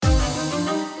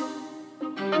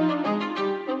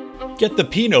Get the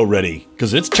Pinot ready,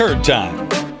 because it's turd time.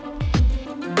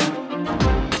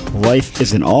 Life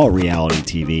isn't all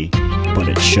reality TV, but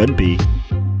it should be.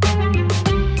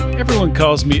 Everyone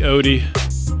calls me Odie,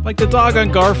 like the dog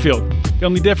on Garfield. The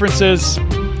only difference is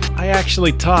I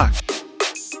actually talk,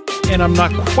 and I'm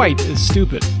not quite as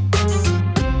stupid.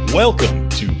 Welcome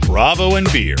to Bravo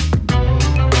and Beer.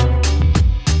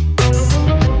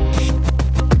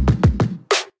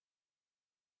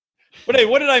 But hey,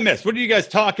 what did I miss? What did you guys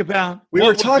talk about? We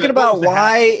were talking about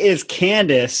why is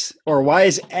Candace or why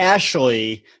is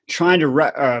Ashley trying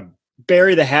to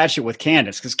bury the hatchet with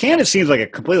Candace? Because Candace seems like a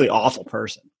completely awful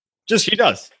person. She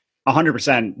does.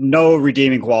 100%. No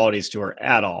redeeming qualities to her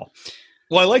at all.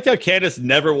 Well, I liked how Candace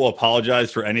never will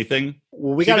apologize for anything.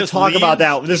 Well, we got to talk about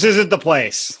that. This isn't the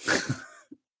place.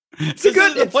 It's a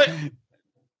good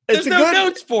There's no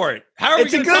notes for it. How are we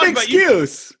going to talk about you? It's a good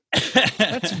excuse.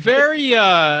 That's very,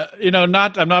 I'm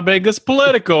not making this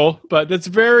political, but that's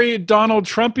very Donald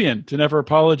Trumpian to never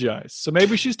apologize. So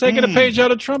maybe she's taking a page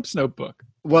out of Trump's notebook.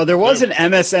 Well, there was an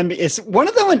MSNBC. Is one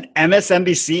of them an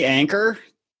MSNBC anchor?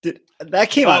 That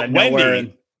came out of nowhere.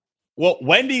 Well,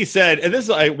 Wendy said, and this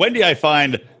is Wendy I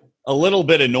find a little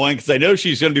bit annoying because I know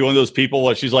she's going to be one of those people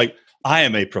where she's like, I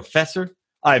am a professor.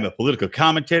 I am a political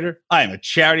commentator. I am a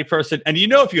charity person. And you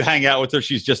know if you hang out with her,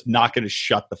 she's just not going to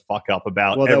shut the fuck up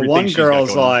about everything. Well, the one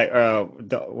girl's like,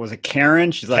 was it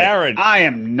Karen? She's like, Karen. I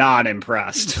am not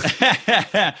impressed.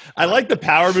 I like the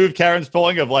power move Karen's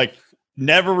pulling of like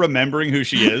never remembering who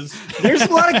she is. There's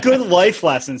a lot of good life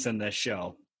lessons in this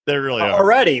show. There really are.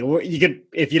 Already. You could,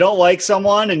 if you don't like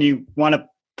someone and you want to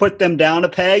put them down a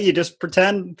peg, you just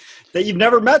pretend that you've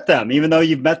never met them, even though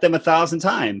you've met them 1,000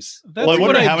 times. That's well, I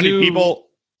wonder how many people...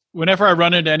 Whenever I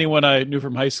run into anyone I knew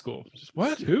from high school, just,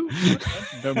 what? Who? I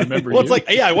don't remember. Well, it's like,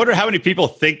 I wonder how many people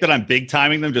think that I'm big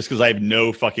timing them just because I have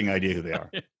no fucking idea who they are.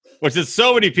 Which is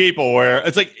so many people where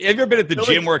it's like, have you ever been at the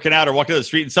gym working out or walking down the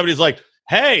street and somebody's like,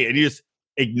 hey, and you just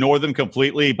ignore them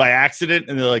completely by accident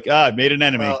and they're like, I made an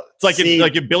enemy. Well, it's like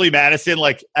in Billy Madison,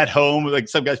 like at home, like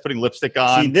some guy's putting lipstick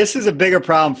on. See, this is a bigger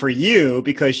problem for you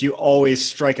because you always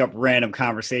strike up random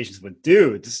conversations with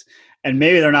dudes. And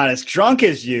maybe they're not as drunk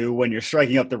as you when you're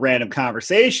striking up the random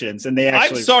conversations. And they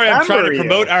actually I'm sorry, I'm trying to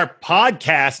promote our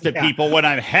podcast to people when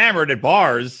I'm hammered at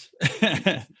bars,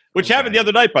 which happened the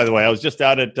other night, by the way. I was just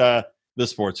out at the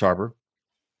Sports Harbor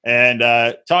and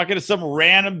talking to some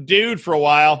random dude for a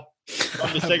while.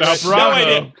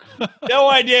 No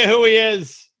idea who he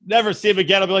is. Never see him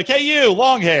again. I'll be like, hey, you,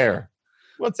 long hair.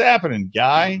 What's happening,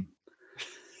 guy?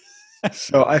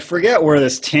 So I forget where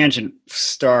this tangent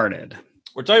started.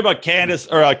 We're talking about Candace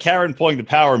or Karen pulling the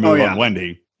power move on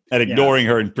Wendy and ignoring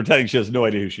her and pretending she has no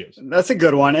idea who she is. That's a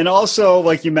good one. And also,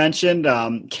 like you mentioned,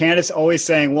 Candace always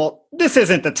saying, well, this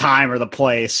isn't the time or the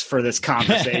place for this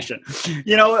conversation.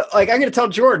 Like I'm going to tell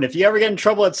Jordan, if you ever get in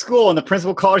trouble at school and the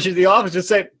principal calls you to the office, just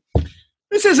say,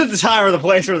 this isn't the time or the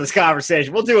place for this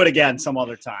conversation. We'll do it again some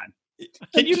other time.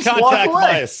 Can you contact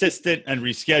my assistant and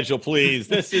reschedule, please?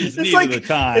 This is neither the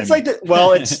time. It's like,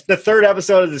 it's the third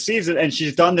episode of the season, and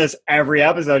she's done this every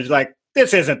episode. She's like,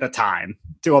 this isn't the time.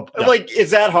 Like, is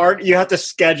that hard? You have to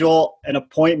schedule an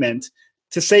appointment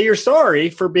to say you're sorry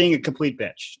for being a complete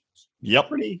bitch. Yep.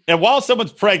 And while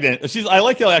someone's pregnant, I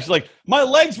like the she's like, my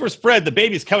legs were spread, the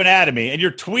baby's coming out of me, and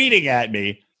you're tweeting at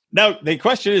me. Now, the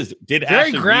question is, did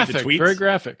Ashley read the tweets? Very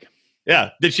graphic. Yeah.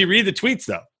 Did she read the tweets,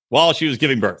 though? While she was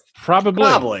giving birth?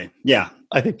 Probably. Yeah.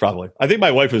 I think probably. I think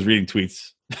my wife was reading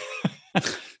tweets.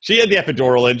 She had the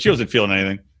epidural in. She wasn't feeling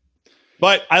anything.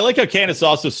 But I like how Candace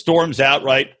also storms out,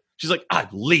 right? She's like, I'm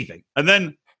leaving. And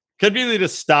then conveniently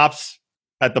just stops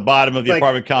at the bottom of the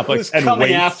apartment complex and waits.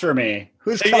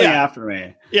 Who's coming after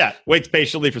me? Yeah. Waits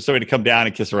patiently for somebody to come down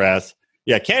and kiss her ass.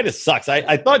 Yeah, Candace sucks.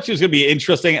 I thought she was going to be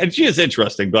interesting. And she is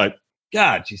interesting. But,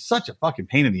 God, she's such a fucking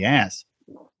pain in the ass.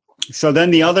 So then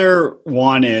the other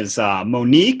one is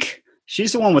Monique.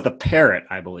 She's the one with the parrot,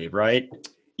 I believe, right?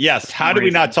 Yes. How did we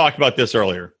not talk about this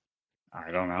earlier? I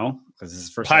don't know. Because this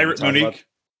is first Pirate Monique.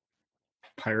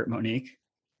 Pirate Monique.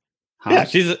 Huh?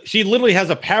 Yeah, she literally has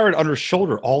a parrot on her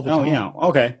shoulder all the time. Oh, yeah.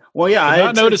 Okay. Well, yeah. I did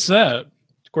not notice that.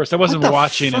 Of course, I wasn't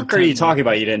watching. What the fuck are you talking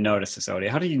about? You didn't notice this, Odie.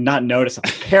 How did you not notice a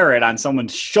parrot on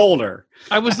someone's shoulder?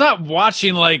 I was not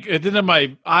watching, it didn't have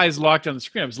my eyes locked on the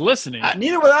screen. I was listening.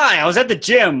 Neither was I. I was at the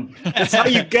gym. That's how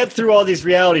you get through all these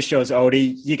reality shows,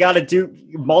 Odie. You got to do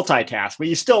multitask, but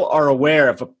you still are aware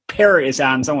if a parrot is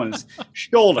on someone's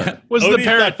shoulder. Was Odie's the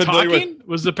parrot talking?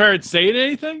 Was the parrot saying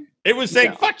anything? It was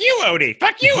saying, fuck you, Odie.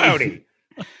 Fuck you, Odie.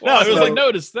 No, it was like,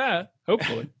 notice that,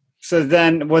 hopefully. So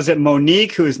then was it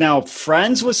Monique who is now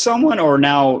friends with someone or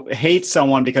now hates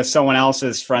someone because someone else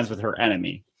is friends with her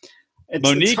enemy?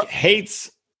 Monique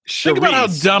hates Think about how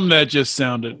dumb that just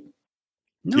sounded.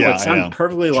 No, it sounds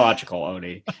perfectly logical,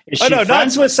 Odie. Is she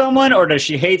friends with someone, or does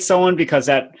she hate someone because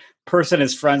that person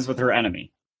is friends with her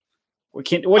enemy? What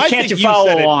can't you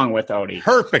follow along with, Odie?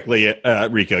 Perfectly,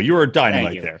 Rico. You were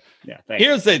dynamite there. Yeah,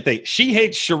 Here's the thing. She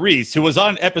hates Charisse, who was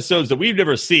on episodes that we've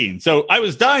never seen. So I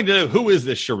was dying to know, who is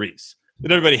this Charisse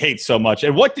that everybody hates so much?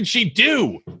 And what did she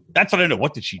do? That's what I know.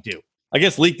 What did she do? I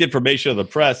guisse leaked information to the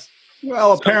press.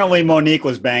 Well, apparently Monique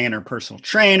was banging her personal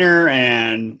trainer,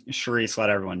 and Charisse let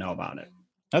everyone know about it.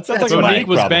 That's like Monique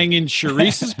was banging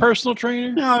Charisse's personal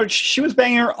trainer? No, she was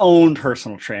banging her own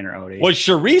personal trainer, Odie. Was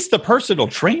Charisse the personal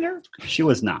trainer? She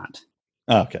was not.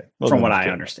 Okay. Well, from what I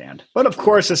understand. But of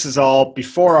course, this is all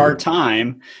before our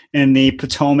time in the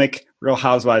Potomac Real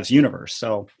Housewives universe.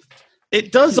 So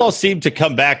it does all seem to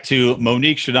come back to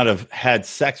Monique should not have had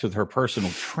sex with her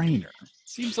personal trainer.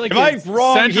 Seems like a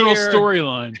central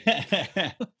storyline.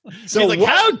 So she's like,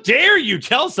 how dare you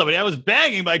tell somebody I was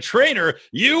banging my trainer,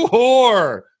 you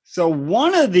whore. So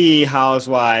one of the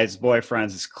housewives'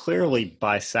 boyfriends is clearly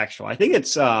bisexual. I think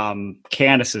it's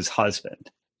Candace's husband.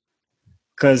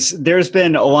 Because there's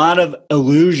been a lot of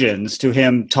allusions to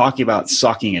him talking about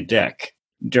sucking a dick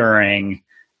during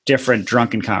different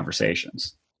drunken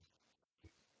conversations.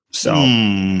 So,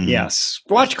 yes,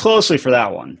 watch closely for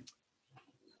that one.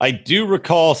 I do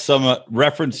recall some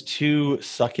reference to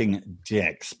sucking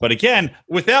dicks. But again,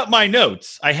 without my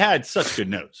notes, I had such good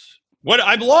notes.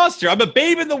 I'm lost here. I'm a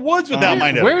babe in the woods without my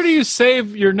notes. Where do you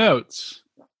save your notes?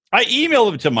 I email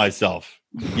them to myself.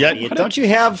 Don't you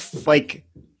have like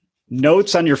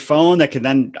notes on your phone that can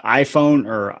then iPhone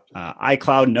or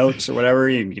iCloud notes or whatever?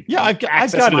 I've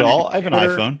got it all. I have an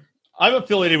iPhone. I'm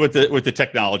affiliated with the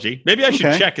technology. Maybe I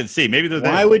should check and see. Maybe they're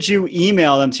there. Why would you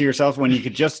email them to yourself when you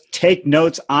could just take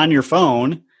notes on your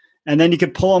phone and then you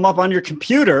could pull them up on your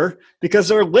computer because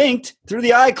they're linked through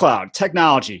the iCloud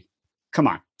technology? Come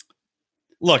on.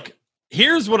 Look,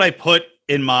 here's what I put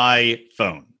in my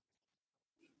phone.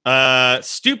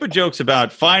 Stupid jokes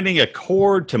about finding a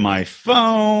cord to my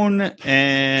phone,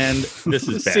 and this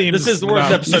is bad. This is the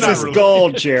worst episode. This is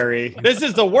gold, Jerry. This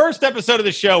is the worst episode of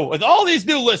the show with all these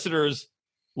new listeners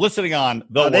listening on.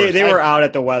 They were out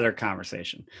at the weather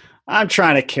conversation. I'm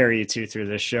trying to carry you two through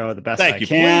this show the best I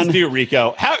can. Please do,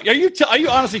 Rico. How are you? Are you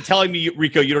honestly telling me,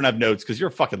 Rico, you don't have notes because you're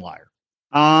a fucking liar?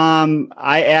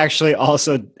 I actually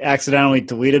also accidentally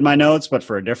deleted my notes, but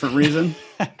for a different reason.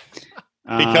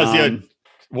 Because you had.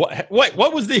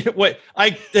 What was the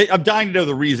I'm dying to know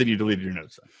the reason you deleted your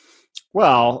notes.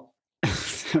 Well,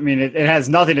 I mean, it has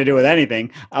nothing to do with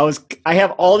anything. I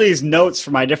have all these notes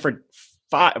for my different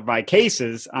my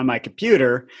cases on my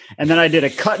computer, and then I did a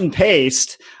cut and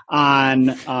paste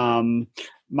on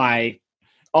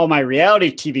all my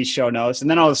reality TV show notes, and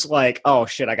then I was like, "Oh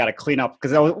shit, I got to clean up,"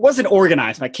 because I wasn't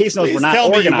organized. My case notes were not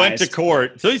organized. Tell me you went to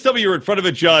court. Please tell me you were in front of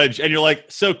a judge, and you're like,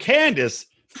 "So Candace,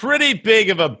 pretty big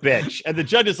of a bitch," and the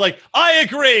judge is like, "I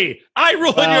agree. I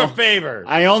rule in your favor."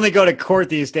 I only go to court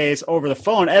these days over the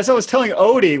phone. As I was telling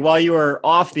Odie while you were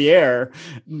off the air,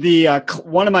 the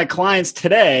one of my clients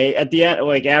today at the end,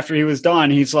 like after he was done,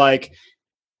 he's like,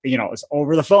 it's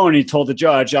over the phone. He told the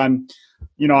judge, I'm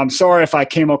sorry if I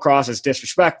came across as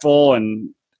disrespectful. And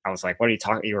I was like, what are you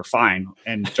talking? You were fine.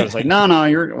 And the judge was like, no,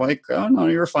 you're like, oh no,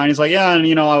 you were fine. He's like, yeah.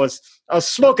 And I was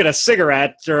smoking a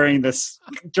cigarette during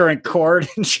court.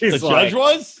 And she's like, the judge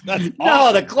was?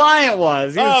 No, the client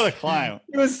was. The client.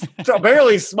 He was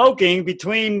barely smoking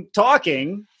between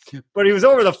talking, but he was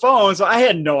over the phone. So I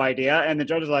had no idea. And the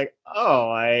judge was like, oh,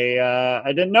 I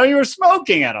didn't know you were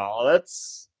smoking at all.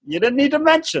 You didn't need to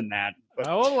mention that. But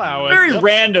I'll allow it. Very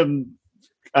random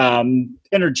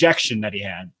interjection that he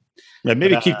had. Yeah,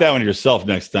 maybe keep that one to yourself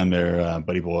next time there,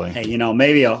 buddy boy. Hey,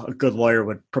 maybe a good lawyer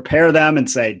would prepare them and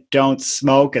say, don't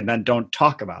smoke and then don't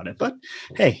talk about it. But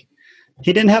hey,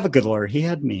 he didn't have a good lawyer. He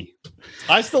had me.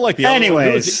 I still like the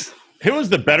Anyways. Who was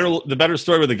the better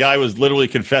story where the guy was literally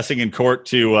confessing in court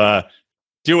to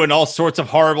doing all sorts of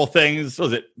horrible things?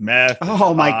 Was it meth?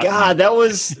 Oh my God. That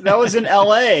was in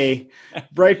LA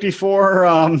right before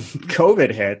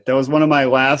COVID hit. That was one of my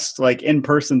last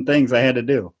in-person things I had to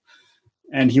do.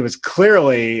 And he was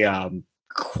clearly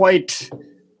quite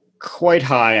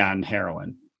high on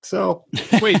heroin. So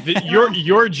wait,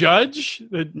 your judge?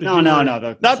 No. Not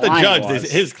the judge.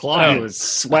 His client was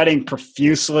sweating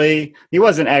profusely. He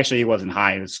wasn't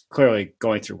high. He was clearly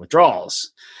going through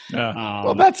withdrawals.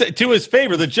 Well, that's to his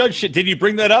favor. The judge did you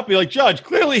bring that up? You're like, Judge,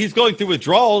 clearly he's going through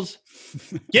withdrawals.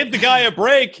 Give the guy a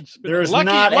break. There's lucky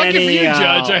for you,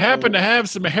 Judge. I happen to have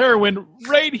some heroin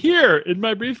right here in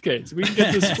my briefcase. We can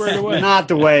get this squared away. Not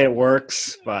the way it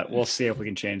works, but we'll see if we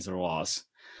can change the laws.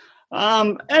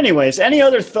 Anyways, any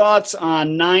other thoughts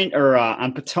on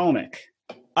on Potomac?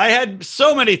 I had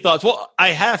so many thoughts. Well, I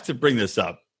have to bring this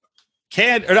up.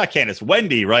 Not Candace,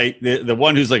 Wendy, right? The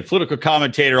one who's like political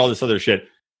commentator, all this other shit.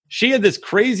 She had this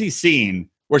crazy scene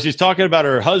where she's talking about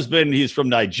her husband. He's from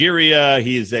Nigeria.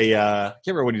 He's a I can't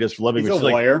remember what he does for a living. He's a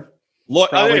lawyer.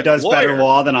 Probably does better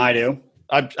law than I do.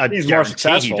 He's more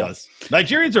successful. He does.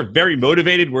 Nigerians are very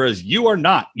motivated, whereas you are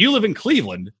not. You live in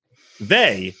Cleveland.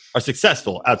 They are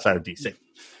successful outside of DC.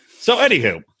 So,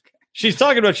 anywho, she's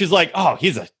talking about. She's like, "Oh,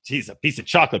 he's a piece of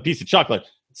chocolate."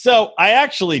 So, I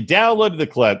actually downloaded the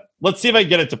clip. Let's see if I can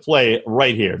get it to play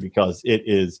right here because it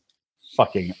is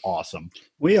fucking awesome.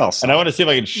 And I want to see if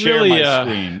I can share my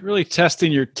screen. Really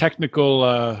testing your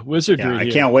technical wizardry. Yeah, I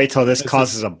can't wait till this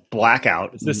causes a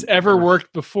blackout. Has this ever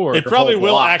worked before? It probably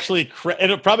will actually.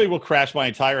 It probably will crash my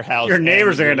entire house. Your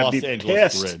neighbors are going to be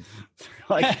pissed.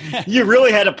 Like you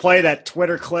really had to play that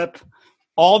Twitter clip.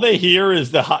 All they hear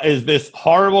is this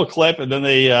horrible clip, and then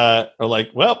they are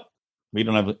like, "Well, we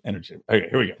don't have energy." Okay,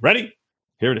 here we go. Ready?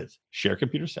 Here it is. Share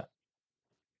computer set.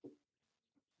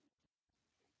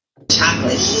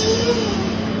 Chocolate.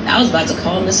 I was about to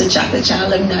call Mr. Chocolate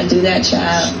Child. Let me not do that,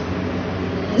 child.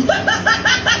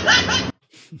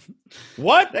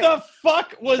 What the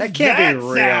fuck was that? Can't be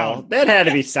real. Sound? That had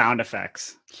to be sound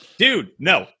effects. Dude,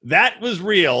 no, that was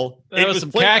real. That was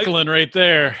some cackling right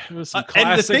there. It was some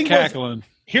classic cackling.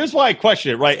 Here's why I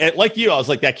question it, right? And like you, I was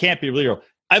like, that can't be real.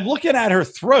 I'm looking at her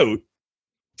throat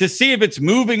to see if it's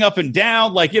moving up and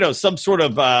down, like, some sort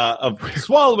of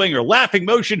swallowing or laughing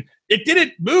motion. It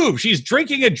didn't move. She's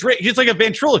drinking a drink. She's like a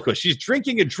ventriloquist. She's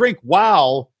drinking a drink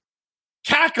while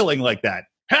cackling like that.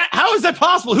 How is that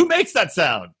possible? Who makes that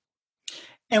sound?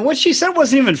 And what she said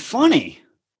wasn't even funny.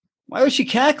 Why was she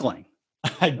cackling?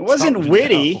 It wasn't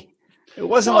witty. Know. It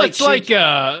wasn't like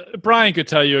Brian could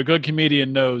tell you, a good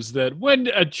comedian knows that when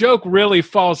a joke really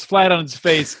falls flat on its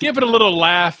face, give it a little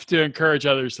laugh to encourage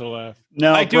others to laugh.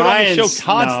 No, I do it on the show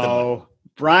constantly. No,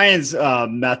 Brian's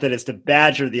method is to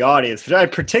badger the audience, which I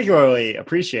particularly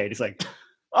appreciate. He's like,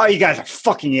 "Oh, you guys are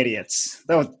fucking idiots.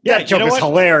 That joke is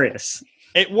hilarious."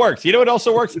 It works. You know what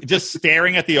also works? Just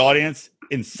staring at the audience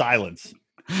in silence.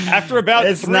 After about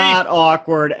it's not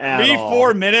awkward at all.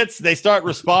 3-4 minutes, they start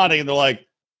responding, and they're like,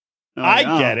 I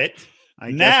get it.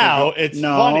 Now it's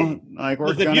funny. Like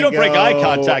if you don't break eye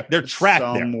contact, they're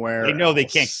trapped there. They know they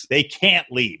can't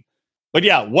leave. But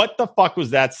yeah, what the fuck was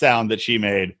that sound that she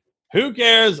made? Who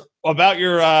cares about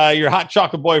your hot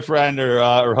chocolate boyfriend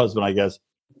or husband, I guess.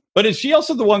 But is she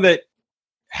also the one that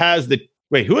has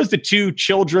who has the 2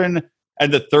 children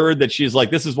and the third that she's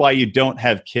like, this is why you don't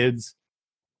have kids?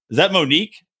 Is that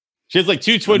Monique? She has like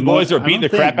 2 twin boys who are beating the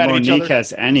crap out of each other. Monique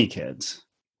has any kids.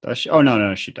 Does she? Oh,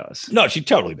 no, she does. No, she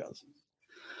totally does.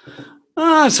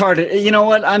 It's hard to, you know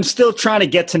what? I'm still trying to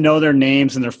get to know their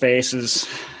names and their faces.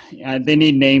 They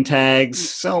need name tags.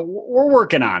 So we're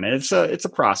working on it. It's a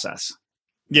process.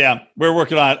 Yeah, we're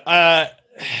working on it. I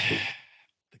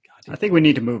think we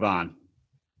need to move on.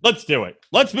 Let's do it.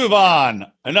 Let's move on.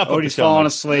 Enough of Odie's falling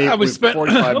asleep. Yeah, we spent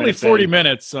only 40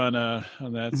 minutes on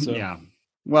that. So. Yeah.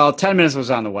 Well, 10 minutes was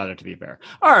on the weather, to be fair.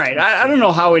 All right. I don't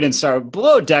know how we didn't start.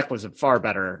 Below Deck was a far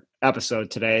better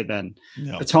episode today than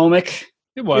Potomac.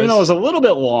 It was. Even though it was a little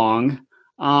bit long.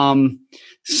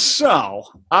 So,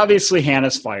 obviously,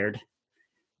 Hannah's fired.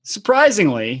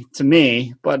 Surprisingly, to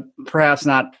me, but perhaps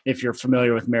not if you're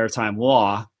familiar with maritime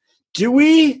law, do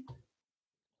we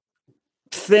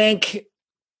think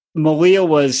Malia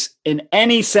was, in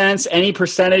any sense, any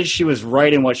percentage, she was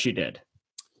right in what she did?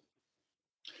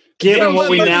 Given what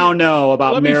we now know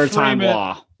about maritime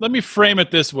law. Let me frame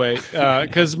it this way,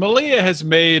 because Malia has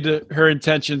made her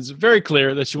intentions very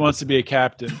clear that she wants to be a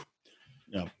captain.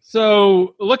 Yeah.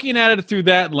 So looking at it through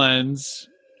that lens,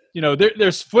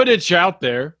 there's footage out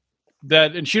there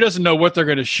and she doesn't know what they're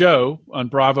going to show on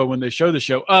Bravo when they show the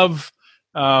show of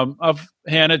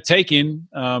Hannah taking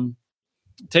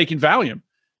Valium.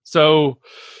 So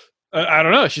I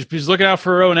don't know. She's looking out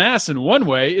for her own ass in one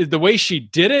way. The way she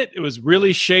did it, it was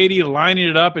really shady, lining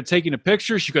it up and taking a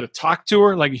picture. She could have talked to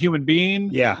her like a human being.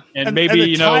 Yeah. And maybe,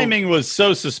 the timing was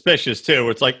so suspicious, too.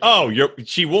 It's like,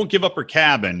 she won't give up her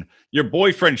cabin. Your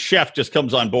boyfriend, Chef, just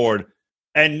comes on board.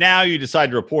 And now you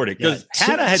decide to report it. Because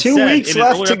Hannah had 2 said weeks in an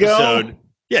left earlier to episode. go.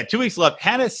 Yeah, 2 weeks left.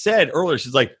 Hannah said earlier,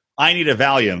 she's like, I need a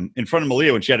Valium in front of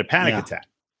Malia when she had a panic attack.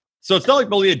 So it's not like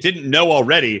Malia didn't know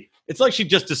already. It's like she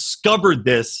just discovered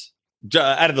this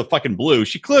out of the fucking blue.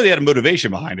 She clearly had a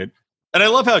motivation behind it. And I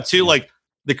love how, too, like,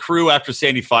 the crew, after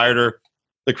Sandy fired her,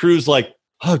 the crew's like,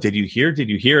 oh, did you hear?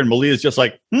 And Malia's just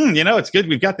like, it's good.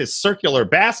 We've got this circular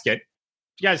basket.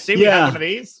 You guys see we have one of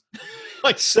these?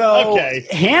 Like, so okay.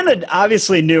 Hannah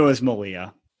obviously knew it was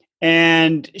Malia,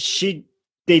 and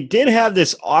they did have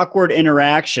this awkward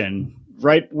interaction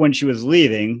right when she was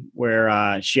leaving,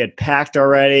 where she had packed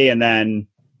already, and then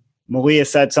Malia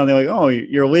said something like, "Oh,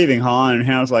 you're leaving, huh?" And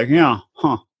Hannah's like, "Yeah,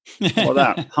 huh? Well,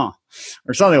 that, huh?"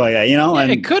 Or something like that, Yeah,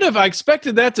 And it could have. I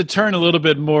expected that to turn a little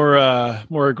bit more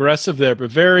aggressive there,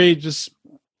 but very just.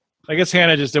 I guess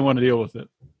Hannah just didn't want to deal with it.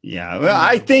 Yeah, well,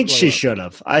 I think she should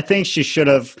have. I think she should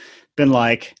have been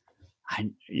like,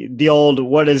 the old,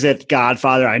 what is it,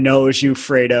 Godfather? I know it was you,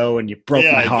 Fredo, and you broke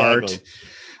my heart.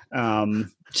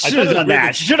 Should have done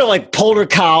that. She should have like pulled her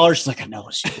collar. She's like, I know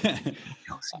it's you.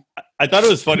 I thought it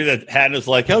was funny that Hannah's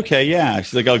like, okay, yeah.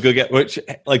 She's like, I'll go get,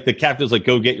 like the captain's like,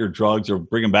 go get your drugs or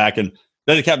bring them back. And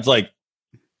then the captain's like,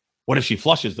 what if she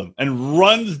flushes them and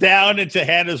runs down into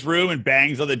Hannah's room and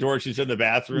bangs on the door? She's in the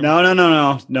bathroom.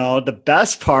 No. The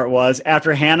best part was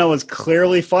after Hannah was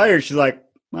clearly fired, she's like,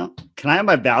 well, can I have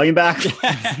my Valium back?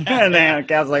 And then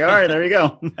Cap's like, all right, there you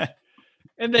go.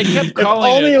 And they kept calling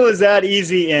if only it was that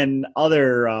easy in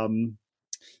other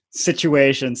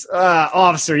situations.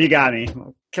 Officer, you got me.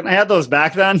 Can I have those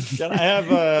back then? Can I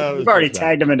have You've already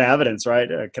tagged them into evidence, right?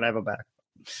 Can I have them back?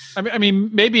 I mean,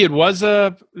 maybe it was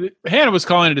Hannah was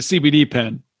calling it a CBD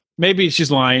pen. Maybe she's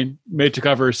lying, made to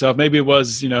cover herself. Maybe it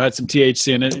was, had some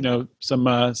THC in it, some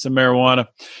marijuana.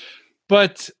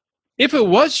 But if it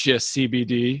was just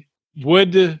CBD,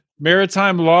 would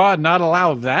maritime law not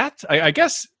allow that? I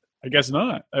guess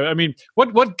not. I mean,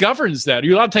 what governs that? Are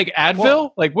you allowed to take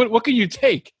Advil? What can you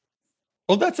take?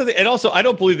 Well, that's the thing. And also, I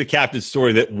don't believe the captain's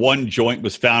story that one joint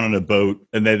was found on a boat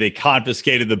and then they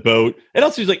confiscated the boat. And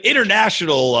also, he's like,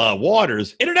 international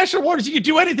waters. International waters, you can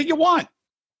do anything you want.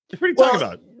 What are you talking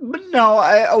about? But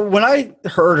no, when I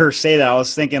heard her say that, I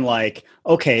was thinking like,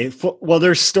 okay, well,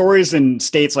 there's stories in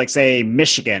states like, say,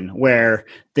 Michigan, where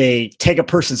they take a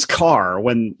person's car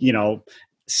when,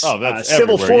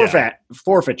 civil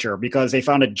forfeiture because they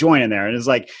found a joint in there. And it's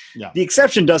like, the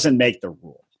exception doesn't make the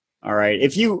rule. All right.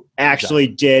 If you actually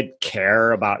did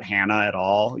care about Hannah at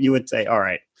all, you would say, all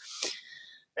right,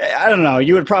 I don't know.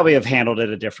 You would probably have handled it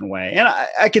a different way. And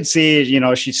I could see,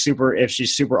 if she's super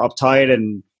uptight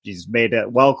and she's made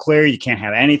it well clear, you can't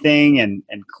have anything. And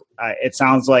it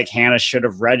sounds like Hannah should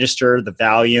have registered the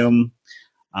Valium.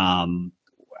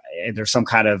 There's some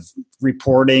kind of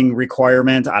reporting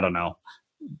requirement. I don't know.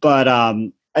 But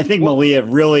I think Malia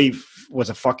really was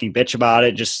a fucking bitch about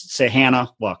it. Just say,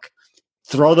 Hannah, look.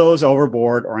 Throw those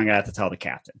overboard, or I'm gonna have to tell the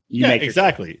captain.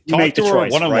 Exactly. You make the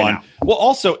choice one-on-one. Right now. Well,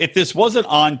 also, if this wasn't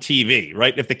on TV,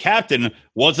 right? If the captain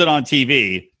wasn't on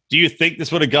TV, do you think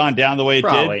this would have gone down the way it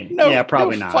did? No,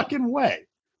 probably no not. Fucking way.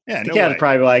 Yeah, the captain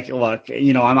probably like, look,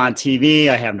 I'm on TV.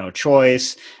 I have no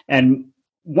choice. And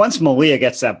once Malia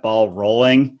gets that ball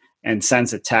rolling and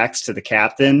sends a text to the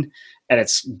captain, and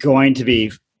it's going to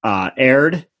be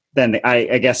aired. Then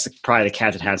I guess probably the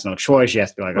captain has no choice. She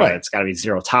has to be like, it's got to be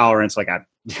zero tolerance. Like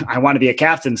I want to be a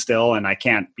captain still, and I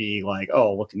can't be like,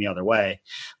 looking the other way.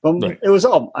 But it was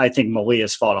all, I think,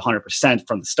 Malia's fault 100%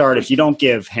 from the start. If you don't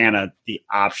give Hannah the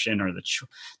option or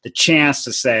the chance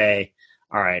to say,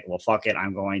 all right, well, fuck it,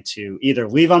 I'm going to either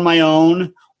leave on my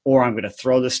own or I'm going to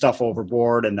throw this stuff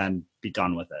overboard and then be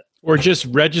done with it. Or just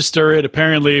register it.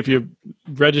 Apparently, if you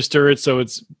register it so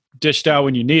it's dished out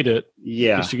when you need it.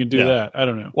 Yeah. Because you can do that. I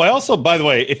don't know. Well, also, by the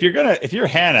way, if you're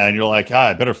Hannah and you're like,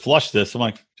 I better flush this, I'm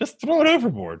like, just throw it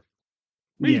overboard.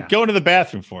 What are you going to the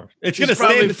bathroom for? It's going to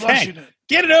stay in the tank.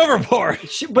 Get it overboard.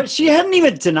 But she hadn't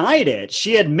even denied it.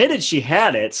 She admitted she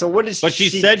had it. So what is? But she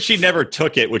said she never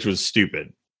took it, which was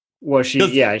stupid. Well, she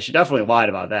definitely lied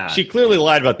about that. She clearly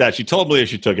lied about that. She told Malia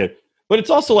she took it. But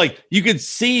it's also like you could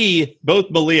see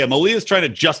both Malia's trying to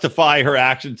justify her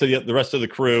action to the rest of the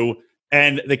crew.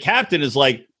 And the captain is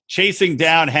like chasing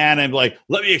down Hannah and like,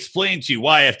 let me explain to you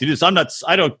why I have to do this.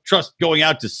 I don't trust going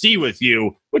out to sea with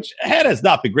you, which Hannah's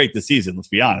not been great this season, let's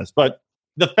be honest. But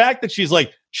the fact that she's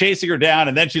like chasing her down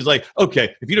and then she's like,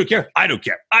 okay, if you don't care, I don't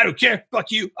care. I don't care.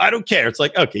 Fuck you. I don't care. It's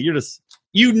like, okay,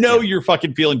 you're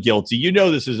fucking feeling guilty. You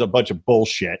know, this is a bunch of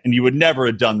bullshit and you would never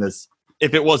have done this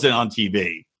if it wasn't on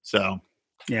TV. So,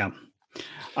 yeah.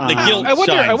 I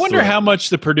wonder how much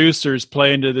the producers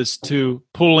play into this too.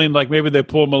 Pulling, like maybe they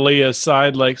pull Malia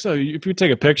aside, like, so if you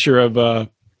take a picture of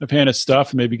Hannah's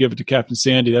stuff and maybe give it to Captain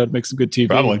Sandy, that would make some good TV.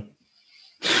 Probably.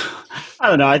 I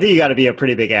don't know. I think you got to be a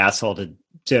pretty big asshole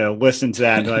to listen to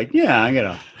that and be like, yeah, I'm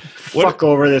gonna fuck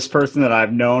over this person that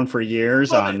I've known for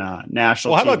years on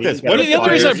national. Well, how TV. about this? The other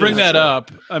reason I bring that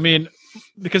up, I mean,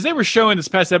 because they were showing this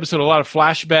past episode a lot of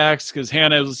flashbacks because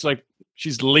Hannah was like.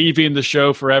 She's leaving the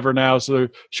show forever now, so they're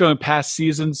showing past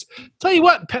seasons. Tell you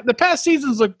what, the past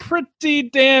seasons look pretty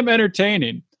damn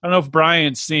entertaining. I don't know if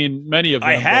Brian's seen many of them.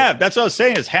 I have. That's what I was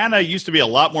saying is Hannah used to be a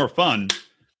lot more fun.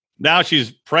 Now she's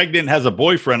pregnant, has a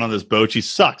boyfriend on this boat. She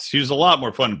sucks. She was a lot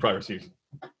more fun in prior season.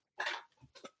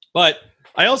 But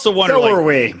I also wonder, So were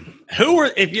we. who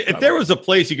were if there was a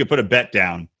place you could put a bet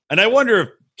down, and I wonder if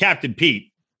Captain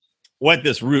Pete went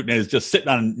this route and is just sitting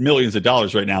on millions of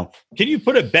dollars right now. Can you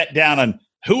put a bet down on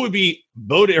who would be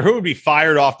voted or who would be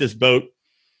fired off this boat?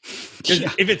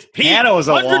 If it's Pete, Hannah was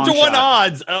a 100 to 1 shot.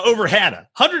 odds over Hannah.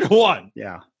 100 to 1.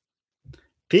 Yeah.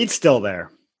 Pete's still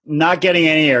there. Not getting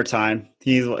any airtime.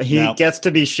 He gets to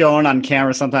be shown on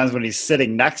camera sometimes when he's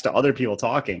sitting next to other people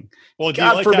talking. Well,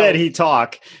 God forbid he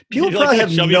talk. People probably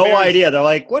have no idea. They're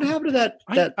like, what happened to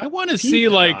that? I want to see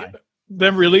like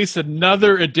them release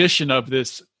another edition of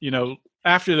this,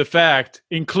 after the fact,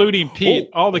 including Pete,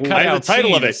 all the cutouts. I have the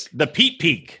title of it, The Pete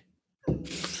Peak.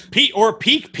 Pete or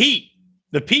Peak Pete.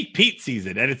 The Peak Pete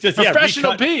season. And it's just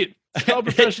Professional Pete. It's called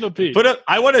Professional Pete.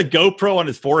 I want a GoPro on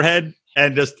his forehead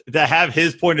and just to have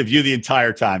his point of view the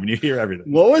entire time, and you hear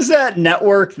everything. What was that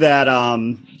network that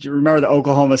do you remember the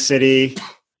Oklahoma City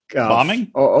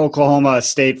bombing? Oklahoma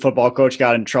State football coach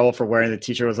got in trouble for wearing the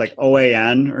t-shirt. It was like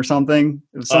OAN or something.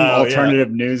 It was some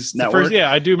alternative news network.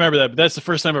 I do remember that, but that's the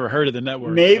first time I've ever heard of the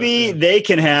network. Maybe they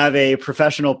can have a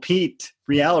Professional Pete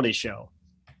reality show.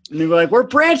 And they were like, we're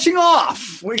branching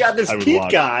off. We got this Pete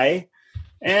guy,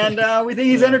 and we think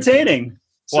he's entertaining.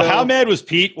 Well, how mad was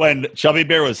Pete when Chubby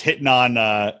Bear was hitting on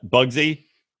Bugsy?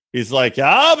 He's like,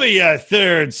 I'll be a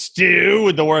third stew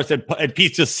with the worst. And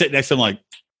Pete's just sitting next to him like,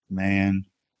 man,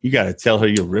 you got to tell her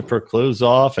you'll rip her clothes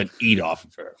off and eat off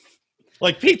of her.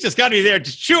 Like, Pete just got to be there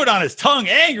just chewing on his tongue,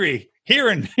 angry,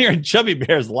 hearing Chubby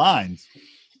Bear's lines.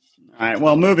 All right,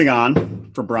 well, moving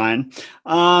on for Brian.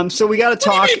 So we got to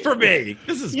talk. What do you mean for me?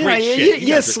 This is great shit.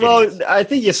 You slow. I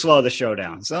think you slow the show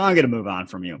down. So I'm going to move on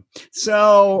from you.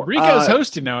 So Rico's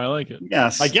hosting now. I like it.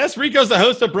 Yes, I guess Rico's the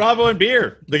host of Bravo and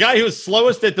Beer. The guy who was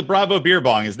slowest at the Bravo Beer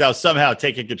Bong is now somehow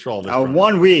taking control of this.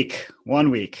 1 week.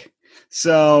 1 week.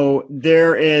 So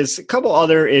there is a couple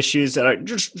other issues that are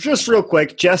just real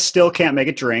quick. Jess still can't make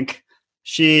a drink.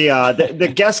 She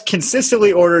the guests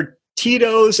consistently ordered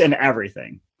Tito's and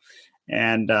everything.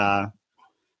 And it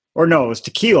was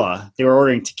tequila. They were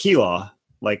ordering tequila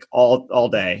like all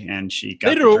day, and she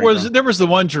got. There was the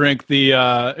one drink, the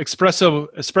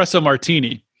espresso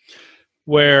martini,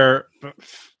 where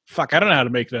I don't know how to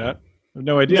make that. I have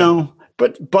no idea. No,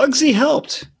 but Bugsy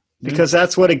helped because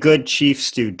that's what a good chief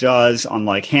stew does.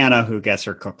 Unlike Hannah, who gets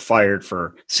her cook fired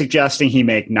for suggesting he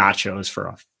make nachos for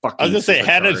a fucking. I was gonna say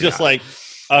Hannah's just like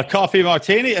a coffee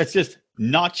martini. It's just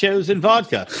nachos and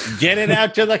vodka. Get it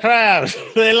out to the crowd.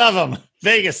 They love them.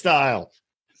 Vegas style.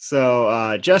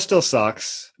 So Jess still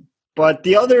sucks. But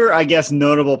the other, I guess,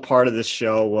 notable part of this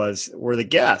show were the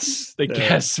guests. The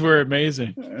guests were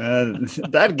amazing.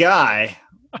 That guy,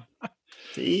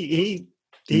 he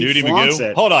flaunts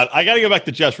it. Hold on. I got to go back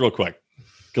to Jess real quick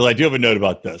because I do have a note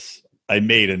about this. I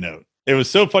made a note. It was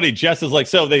so funny. Jess is like,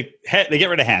 so they get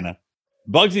rid of Hannah.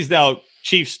 Bugsy's now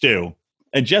chief stew.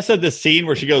 And Jess had this scene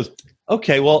where she goes,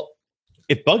 okay, well,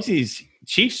 if Bugsy's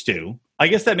chief stew, I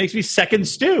guess that makes me second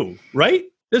stew, right?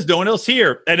 There's no one else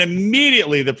here. And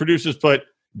immediately the producers put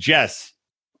Jess,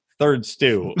 third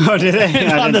stew. Oh, did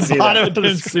they? On the bottom of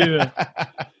didn't see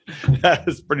that. That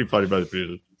was pretty funny by the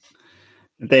producers.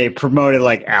 They promoted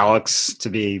like Alex to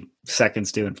be second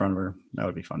stew in front of her. That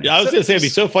would be funny. Yeah, I was going to say it'd be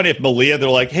so funny if Malia, they're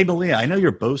like, hey, Malia, I know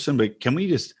you're bosun, but can we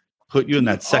just put you in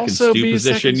that second Also stew be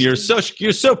position? second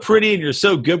You're so pretty and you're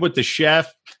so good with the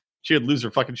chef. She would lose her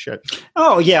fucking shit.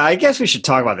 Oh, yeah. I guess we should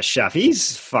talk about the chef.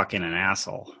 He's fucking an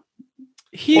asshole.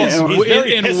 He's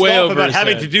very pissed off about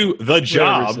having to do the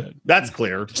job. That's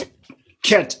clear.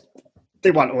 Kent,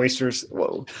 they want oysters.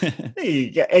 Whoa.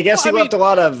 I guess he left a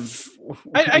lot of...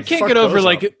 I can't get over,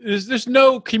 like, there's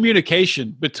no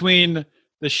communication between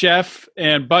the chef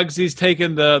and Bugsy's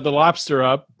taking the lobster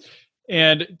up.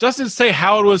 And it doesn't say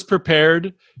how it was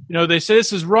prepared. They say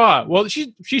this is raw. Well,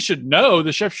 she should know.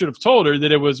 The chef should have told her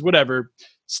that it was whatever,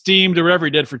 steamed or whatever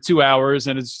he did for 2 hours,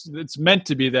 and it's meant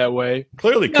to be that way.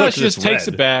 Clearly, she just takes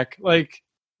it back. Like,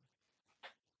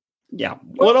 yeah.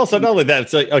 Well, also not only that,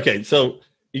 it's like, okay, so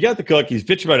you got the cook. He's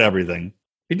bitching about everything.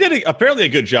 He did apparently a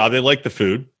good job. They like the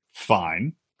food,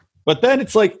 fine. But then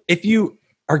it's like, if you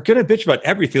are going to bitch about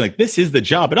everything, like this is the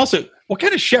job. And also, what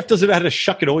kind of chef doesn't know how to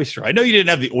shuck an oyster? I know you didn't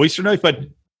have the oyster knife, but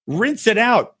rinse it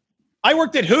out. I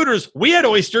worked at Hooters. We had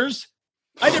oysters.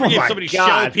 I never gave somebody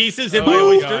shell pieces in my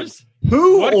oysters.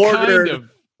 Who ordered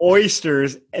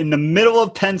oysters in the middle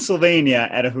of Pennsylvania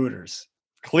at a Hooters?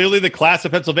 Clearly the class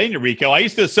of Pennsylvania, Rico. I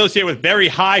used to associate with very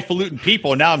highfalutin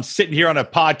people, and now I'm sitting here on a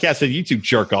podcast of YouTube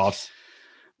jerk-offs.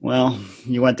 Well,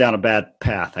 you went down a bad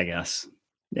path, I guess.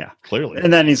 Yeah, Clearly.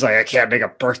 And then he's like, I can't make a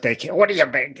birthday cake. What do you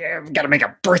make? I've got to make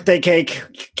a birthday cake.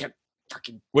 You can't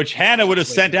fucking... Which Hannah would have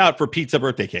sent out for pizza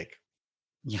birthday cake.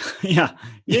 Yeah.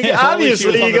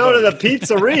 Obviously, you go to the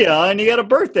pizzeria and you get a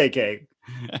birthday cake.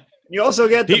 You also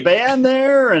get the band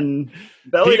there and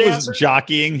belly dancer. Was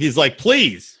jockeying. He's like,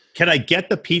 please, can I get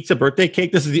the pizza birthday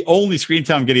cake? This is the only screen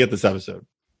time I'm getting at this episode.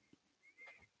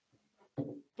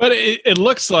 But it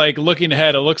looks like, looking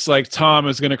ahead, it looks like Tom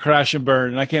is going to crash and burn,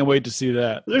 and I can't wait to see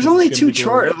that. There's only 2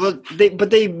 charters,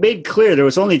 but they made clear there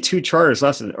was only 2 charters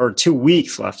left, or 2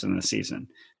 weeks left in the season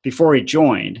before he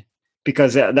joined,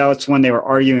 because that was when they were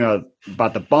arguing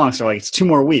about the bunks. They're like, it's 2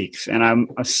 more weeks, and I'm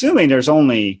assuming there's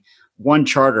only 1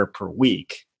 charter per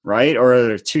week, right? Or are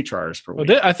there 2 charters per week?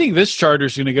 Well, I think this charter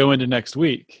is going to go into next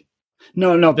week.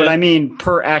 No, but I mean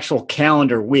per actual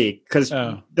calendar week, because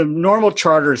the normal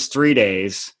charter is 3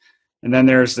 days, and then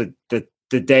there's the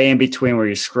day in between where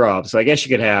you scrub. So I guess you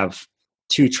could have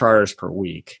 2 charters per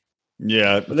week.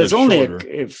 Yeah, but there's only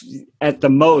at the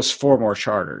most 4 more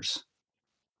charters.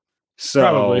 So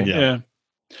probably, yeah.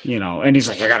 And he's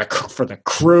like, I got to cook for the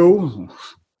crew.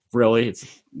 Really,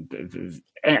 it's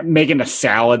making a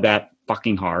salad that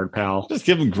fucking hard, pal. Just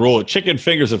give him gruel, chicken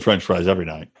fingers and French fries every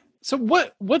night. So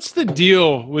what's the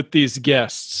deal with these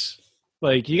guests?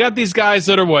 Like, you got these guys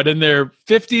that are in their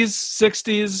 50s,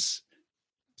 60s.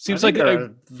 Seems like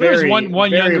there's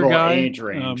one younger guy. Age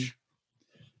range.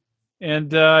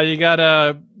 And you got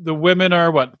the women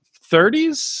are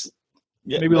 30s?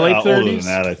 Yeah, maybe late 30s? Older than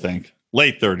that, I think.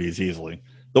 Late 30s easily.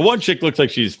 The one chick looks like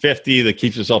she's 50 that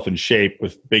keeps herself in shape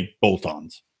with big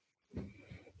bolt-ons.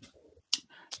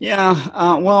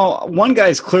 Yeah. Well, one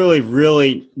guy's clearly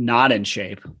really not in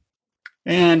shape.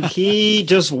 And he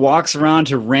just walks around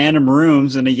to random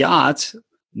rooms in a yacht,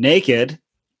 naked,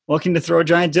 looking to throw a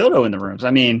giant dildo in the rooms.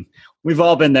 I mean, we've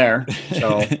all been there.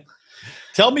 So,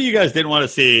 tell me you guys didn't want to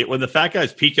see when the fat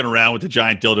guy's peeking around with the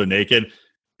giant dildo naked.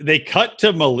 They cut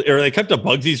to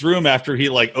Bugsy's room after he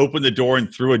opened the door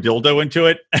and threw a dildo into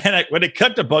it. And when it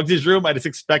cut to Bugsy's room, I just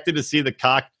expected to see the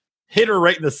cock hit her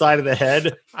right in the side of the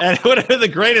head, and it would have been the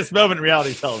greatest moment in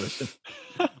reality television.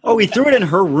 Oh, he threw it in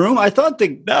her room? I thought he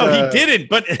didn't,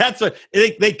 but that's what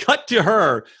they cut to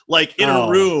her in a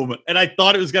room, and I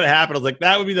thought it was going to happen. I was like,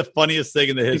 that would be the funniest thing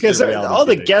in the history because of reality all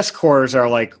the TV. Guest quarters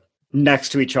are next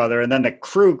to each other, and then the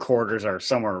crew quarters are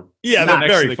somewhere. Yeah, they're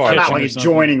very far. Not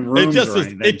adjoining rooms.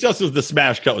 It just was the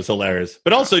smash cut was hilarious.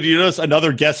 But also, do you notice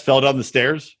another guest fell down the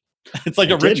stairs? It's like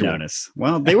a ritual. Notice.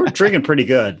 Well, they were drinking pretty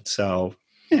good, so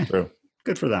true.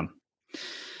 Good for them.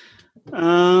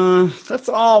 That's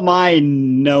all my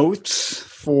notes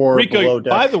for Rico. Below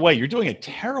Deck. By the way, you're doing a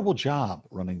terrible job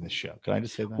running this show. Can I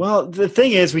just say that? Well, the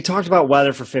thing is, we talked about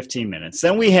weather for 15 minutes.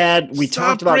 Then we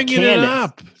talked about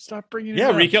Candace. Stop bringing it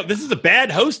up. Yeah, Rico, this is a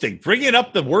bad hosting. Bringing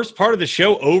up the worst part of the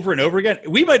show over and over again.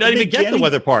 We might not even get the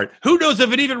weather part. Who knows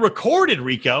if it even recorded,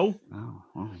 Rico?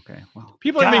 Oh, okay. Well,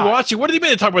 people are going to be watching. What do you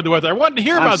mean to talk about the weather? I wanted to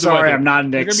hear about the weather. Sorry, I'm not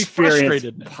an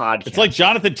experienced podcast. It's like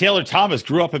Jonathan Taylor Thomas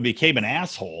grew up and became an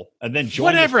asshole and then joined.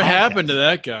 Whatever happened to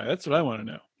that guy? That's what I want to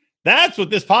know. That's what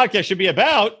this podcast should be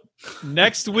about.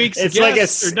 Next week's it's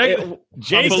guest, like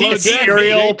a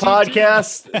serial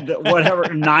podcast, whatever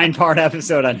 9-part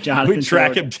episode on Jonathan. We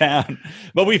track him down,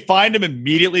 but we find him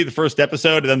immediately the first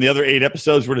episode, and then the other 8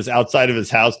 episodes we're just outside of his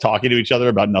house talking to each other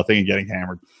about nothing and getting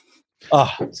hammered.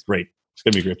 Oh, it's great. It's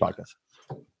going to be a great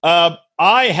podcast.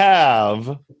 I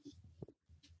have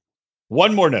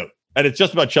one more note, and it's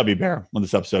just about Chubby Bear on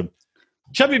this episode.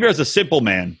 Chubby Bear is a simple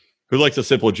man who likes a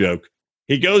simple joke.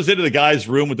 He goes into the guy's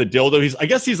room with the dildo. I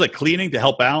guess he's cleaning to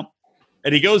help out.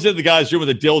 And he goes into the guy's room with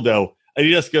a dildo, and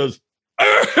he just goes,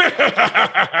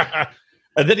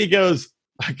 and then he goes,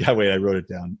 God, wait, I wrote it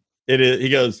down. He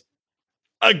goes,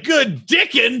 a good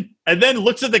dickin', and then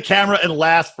looks at the camera and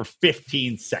laughs for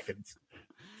 15 seconds.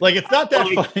 It's not that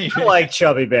funny. I like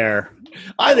Chubby Bear.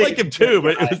 I like him too,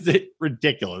 but it was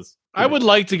ridiculous. I would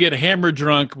like to get hammered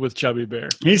drunk with Chubby Bear.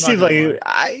 He seems like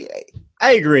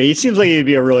I agree. He seems like he'd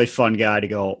be a really fun guy to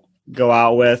go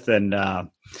out with, and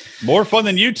more fun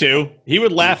than you two. He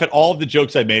would laugh at all of the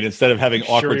jokes I made instead of having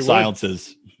awkward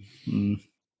silences.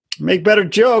 Make better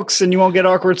jokes, and you won't get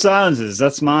awkward silences.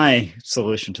 That's my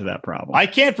solution to that problem. I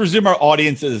can't presume our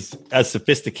audience is as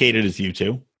sophisticated as you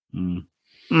two.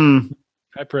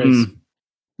 High praise.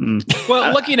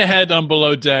 Well, looking ahead on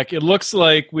Below Deck, it looks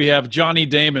like we have Johnny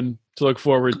Damon to look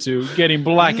forward to getting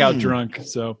blackout drunk.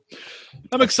 So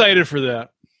I'm excited for that.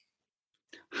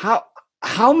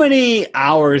 How many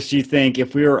hours do you think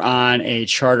if we were on a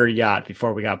charter yacht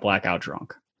before we got blackout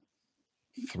drunk?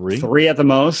 3? 3 at the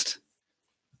most?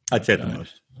 I'd say at the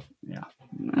most. Yeah.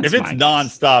 If it's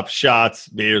nonstop shots,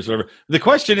 beers, whatever. The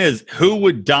question is, who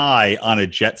would die on a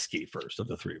jet ski first of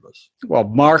the three of us? Well,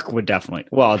 Mark would definitely.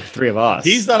 Well, the three of us.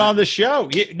 He's not on the show.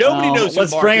 Nobody knows.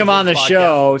 Let's bring him on the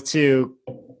show to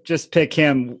just pick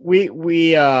him. We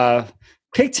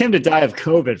picked him to die of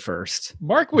COVID first.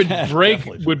 Mark would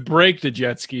break the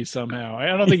jet ski somehow. I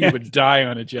don't think he would die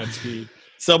on a jet ski.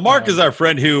 So Mark is our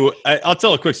friend who I'll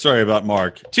tell a quick story about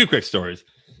Mark. 2 quick stories.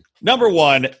 Number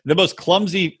one, the most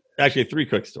clumsy. Actually, 3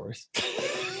 quick stories.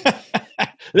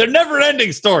 They're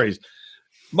never-ending stories.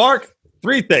 Mark,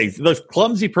 3 things. The most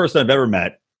clumsy person I've ever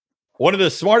met. One of the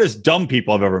smartest dumb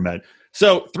people I've ever met.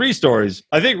 So 3 stories.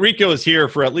 I think Rico is here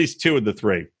for at least 2 of the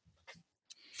 3.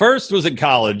 First was in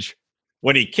college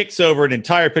when he kicks over an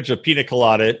entire pitcher of pina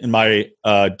colada in my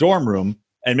dorm room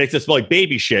and makes it smell like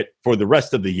baby shit for the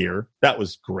rest of the year. That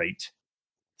was great.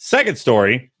 Second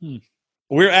story.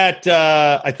 We're at,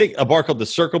 I think, a bar called the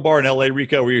Circle Bar in L.A.,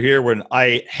 Rico, where you're here, when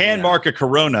I hand Mark a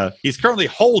Corona. He's currently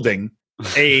holding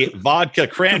a vodka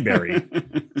cranberry,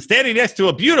 standing next to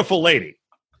a beautiful lady.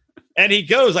 And he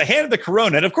goes, I handed the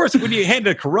Corona. And, of course, when you hand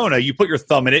a Corona, you put your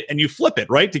thumb in it and you flip it,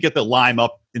 right, to get the lime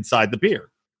up inside the beer.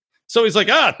 So he's like,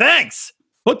 thanks.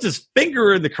 Puts his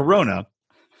finger in the Corona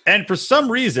and, for some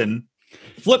reason,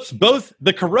 flips both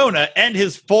the Corona and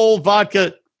his full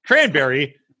vodka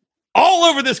cranberry all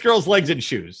over this girl's legs and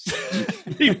shoes.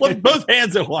 He flipped both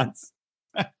hands at once.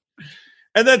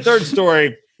 And then third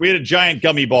story, we had a giant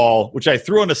gummy ball, which I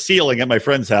threw on a ceiling at my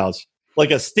friend's house,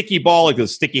 like a sticky ball, like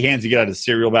those sticky hands you get out of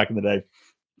cereal back in the day.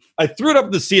 I threw it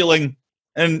up the ceiling,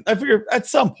 and I figured at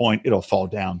some point it'll fall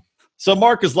down. So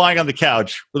Mark is lying on the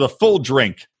couch with a full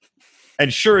drink,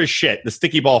 and sure as shit, the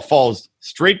sticky ball falls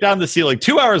straight down the ceiling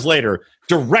 2 hours later,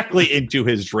 directly into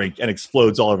his drink, and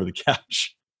explodes all over the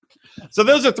couch. So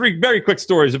those are 3 very quick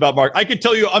stories about Mark. I could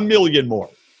tell you a million more,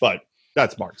 but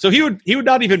that's Mark. So he would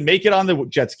not even make it on the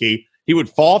jet ski. He would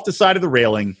fall off the side of the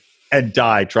railing and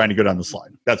die trying to go down the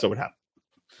slide. That's what would happen.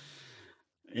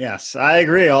 Yes, I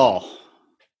agree all.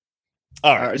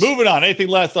 All right, moving on. Anything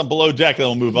last on Below Deck, then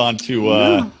we'll move on to...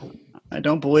 No, I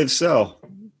don't believe so.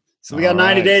 So we got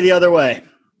 90 Day the other way.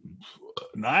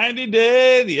 90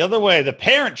 Day the other way. The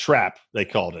Parent Trap, they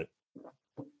called it.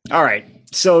 All right,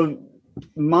 so...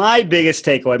 my biggest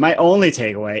takeaway, my only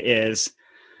takeaway, is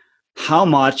how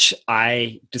much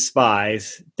I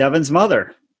despise Deavon's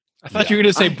mother. I thought you were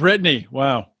going to say Brittany.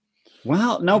 Wow.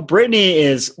 Well, no, Brittany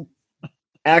is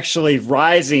actually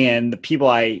rising in the people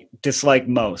I dislike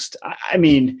most. I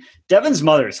mean, Deavon's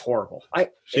mother is horrible.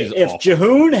 If awful.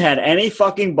 Jehoon had any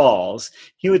fucking balls,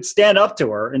 he would stand up to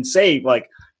her and say, like,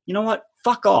 you know what?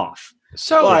 Fuck off.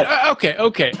 So,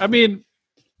 okay. I mean,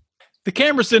 the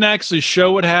cameras didn't actually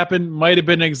show what happened. Might have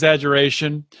been an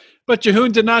exaggeration. But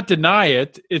Jehoon did not deny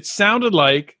it. It sounded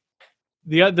like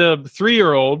the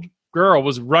 3-year-old girl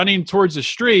was running towards the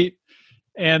street,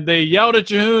 and they yelled at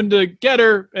Jehoon to get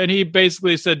her, and he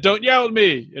basically said, "Don't yell at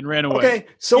me," and ran away. Okay,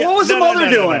 so what was the mother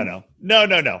doing?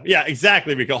 No. Yeah,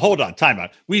 exactly, Rico. Hold on, time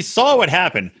out. We saw what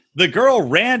happened. The girl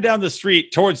ran down the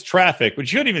street towards traffic,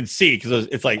 which you couldn't even see because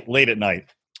it's like late at night.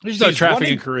 There's no traffic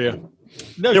in Korea.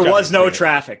 There was no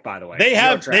traffic, by the way. They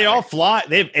have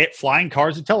flying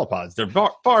cars and telepods. They're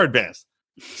far advanced.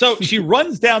 So she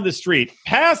runs down the street,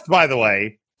 past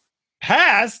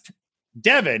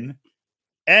Deavon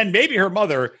and maybe her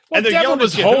mother. Well, and Deavon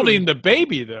was holding the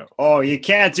baby, though. Oh, you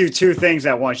can't do 2 things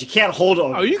at once. You can't hold.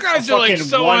 You guys are like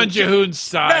so on Jehoon's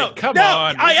side. Come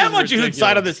on, I am on Jehoon's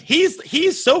side on this.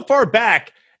 He's so far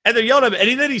back, and they're yelling at him,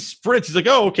 and then he sprints. He's like,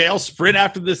 "Oh, okay, I'll sprint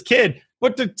after this kid."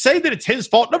 But to say that it's his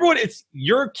fault, number one, it's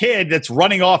your kid that's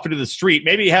running off into the street.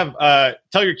 Maybe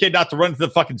tell your kid not to run to the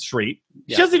fucking street.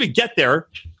 Yeah. She doesn't even get there.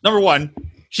 Number one,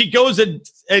 she goes and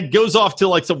goes off to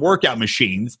like some workout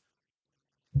machines.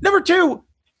 Number 2,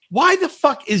 why the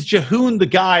fuck is Jehoon the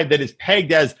guy that is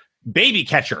pegged as baby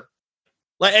catcher?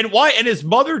 Like, and why? And his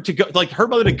mother her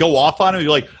mother to go off on him and be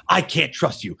like, "I can't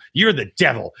trust you. You're the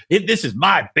devil. This is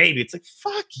my baby." It's like,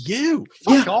 fuck you.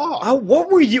 Fuck off. What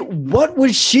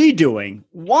was she doing?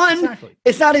 One, exactly.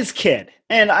 It's not his kid,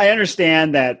 and I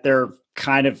understand that they're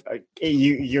kind of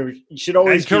you should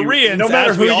always be, Koreans, no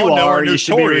matter who you are, you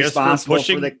should be responsible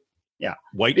for the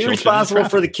white be responsible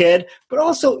for the kid, but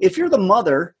also if you're the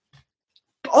mother.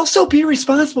 Also, be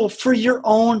responsible for your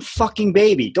own fucking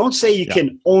baby. Don't say you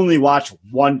can only watch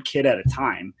one kid at a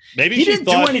time. Maybe he didn't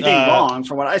do anything wrong,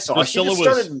 from what I saw.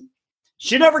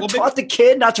 She never taught the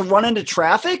kid not to run into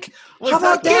traffic. How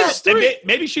about that?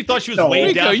 Maybe she thought she was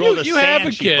weighed down for all the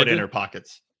sand she put in her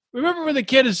pockets. Remember when the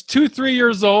kid is 2-3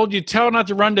 years old, you tell it not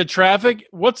to run into traffic?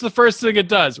 What's the first thing it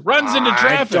does? Runs into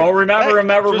traffic. I don't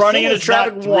remember running into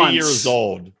traffic once. 3 years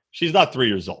old. She's not 3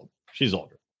 years old. She's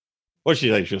older. What's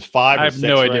she like? She was 5 or I have 6,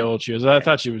 no idea right? how old she was. I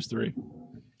thought she was 3.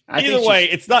 Either way,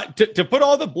 it's not to put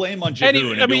all the blame on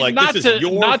Jehoon and be like, not this to is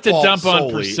your not to fault dump on solely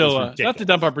is Priscilla, ridiculous. not to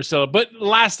dump on Priscilla, but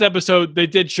last episode they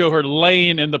did show her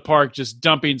laying in the park just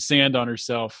dumping sand on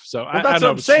herself. So I That's don't what know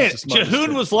I'm if saying. she's the smartest Jehoon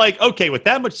kid. was like, okay, with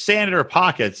that much sand in her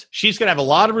pockets, she's going to have a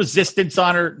lot of resistance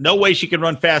on her. No way she can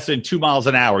run faster than 2 miles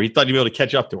an hour. He thought he'd be able to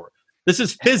catch up to her. This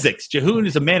is physics. Jehoon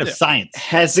is a man of science.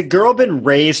 Has the girl been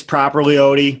raised properly,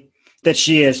 Odie? That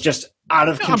she is just out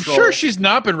of control? I'm sure she's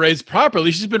not been raised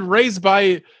properly. She's been raised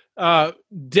by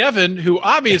Deavon, who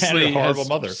obviously And her horrible has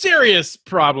mother. serious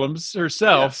problems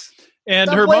herself. Yes. And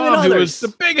Stop her blaming mom, who others. is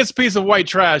the biggest piece of white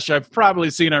trash I've probably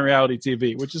seen on reality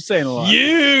TV, which is saying a lot.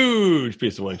 Huge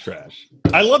piece of white trash.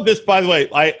 I love this, by the way.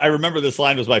 I remember this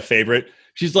line was my favorite.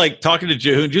 She's like talking to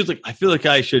Jehoon. She's like, I feel like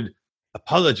I should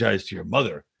apologize to your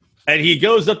mother. And he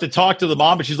goes up to talk to the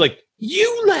mom, and she's like,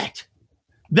 you let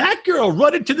that girl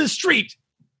run into the street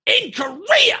in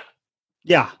Korea.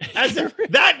 Yeah. As if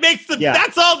that makes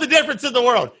that's all the difference in the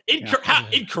world. In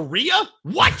Korea?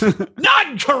 What? Not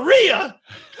in Korea.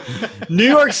 New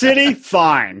York City,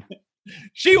 fine.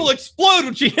 She will explode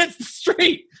when she hits the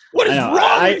street. What is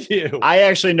wrong with you? I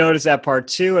actually noticed that part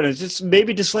too, and it's just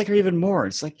maybe dislike her even more.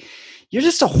 It's like, you're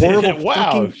just a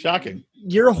horrible shocking.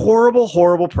 You're a horrible,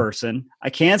 horrible person. I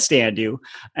can't stand you.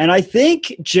 And I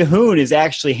think Jehoon is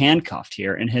actually handcuffed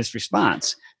here in his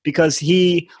response because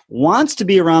he wants to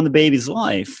be around the baby's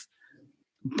life,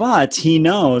 but he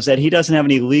knows that he doesn't have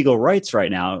any legal rights right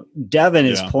now. Deavon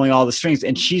is pulling all the strings,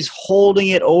 and she's holding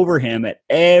it over him at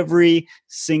every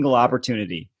single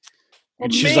opportunity.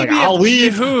 And she's like, I'll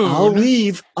leave.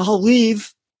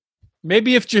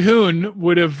 Maybe if Jehoon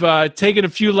would have taken a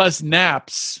few less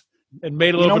naps and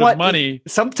made a little bit of money.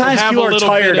 Sometimes people are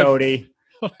tired, Odie.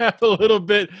 Have a little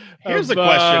bit Here's the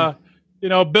question.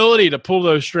 Ability to pull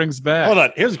those strings back. Hold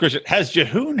on. Here's the question. Has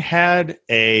Jehoon had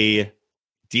a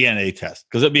DNA test?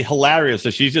 Because it'd be hilarious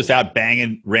if she's just out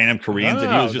banging random Koreans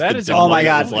and he was just oh my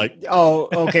God.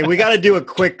 Okay. We got to do a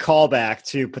quick callback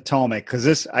to Potomac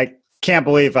because I can't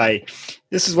believe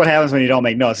this is what happens when you don't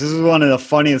make notes. This is one of the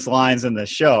funniest lines in the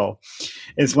show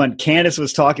is when Candace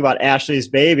was talking about Ashley's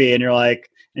baby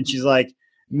and she's like,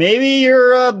 maybe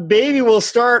your baby will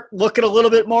start looking a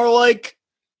little bit more like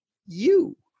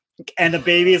you. And the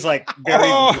baby is like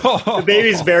the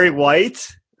baby's very white.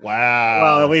 Wow.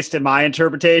 Well, at least in my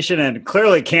interpretation, and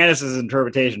clearly Candace's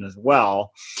interpretation as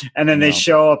well. And then they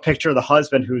show a picture of the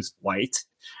husband who's white.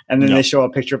 And then they show a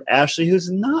picture of Ashley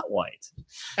who's not white.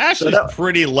 Ashley's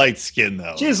pretty light skinned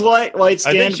though. She's light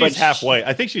skinned. I think she's half white.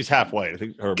 I think she's half white. I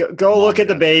think go look at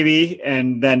the baby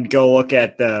and then go look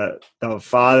at the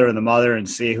father and the mother and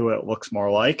see who it looks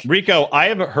more like. Rico, I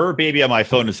have her baby on my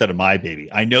phone instead of my baby.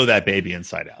 I know that baby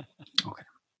inside out. Okay.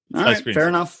 All right, fair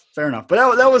enough.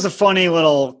 But that was a funny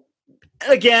little,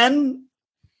 again,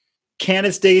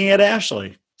 Candace digging at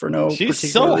Ashley. For no She's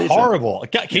particular so reason. horrible.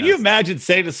 Can you imagine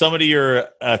saying to somebody you're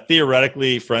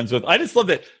theoretically friends with? I just love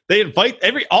that they invite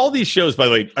all these shows, by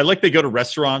the way, I like they go to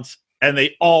restaurants and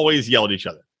they always yell at each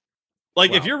other.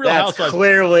 Like if you're Real Housewives.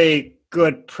 Clearly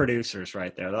good producers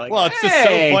right there. They're like, well, it's just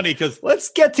so funny because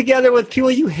let's get together with people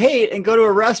you hate and go to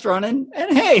a restaurant and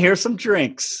hey, here's some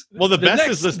drinks. Well, the best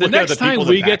is this. The next time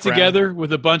we get together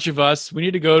with a bunch of us, we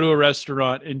need to go to a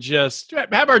restaurant and just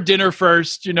have our dinner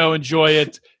first, enjoy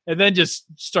it. And then just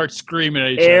start screaming at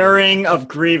each other. Airing of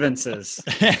grievances.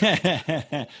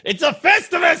 It's a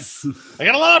Festivus. I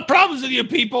got a lot of problems with you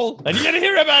people, and you're going to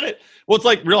hear about it. Well, it's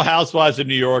like Real Housewives of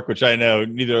New York, which I know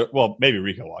maybe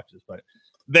Rico watches, but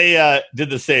they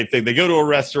did the same thing. They go to a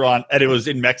restaurant, and it was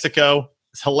in Mexico.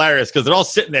 It's hilarious because they're all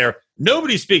sitting there.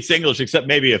 Nobody speaks English except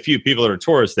maybe a few people that are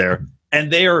tourists there,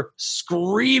 and they are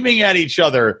screaming at each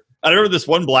other. I remember this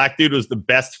one black dude was the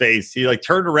best face. He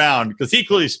turned around because he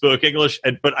clearly spoke English,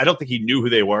 but I don't think he knew who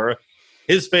they were.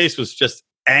 His face was just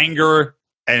anger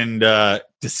and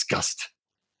disgust,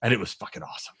 and it was fucking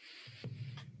awesome.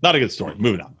 Not a good story.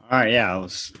 Moving on. All right, yeah, it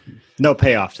was no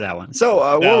payoff to that one. So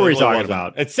what were we talking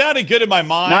about? It sounded good in my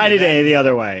mind. 90 Day the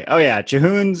other way. Oh yeah,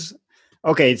 Jehoon's.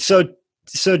 Okay, so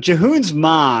Jehoon's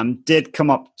mom did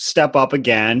step up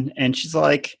again, and she's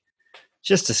like,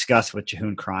 just disgusted with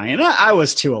Jehoon crying. And I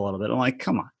was too a little bit. I'm like,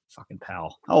 come on, fucking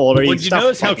pal. How old are you? Did you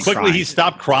notice how quickly he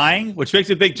stopped crying? Which makes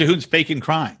me think Jehoon's faking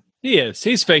crying. He is.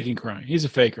 He's faking crying. He's a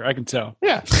faker. I can tell.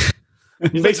 Yeah.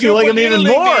 He makes me like him even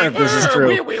more if this is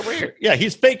true. Yeah,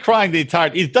 he's fake crying he's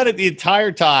done it the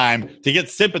entire time to get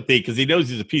sympathy because he knows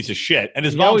he's a piece of shit. And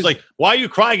his mom's like, why are you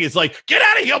crying? He's like, get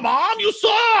out of here, mom. You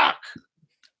suck.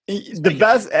 The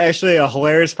best, actually, a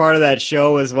hilarious part of that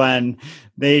show was when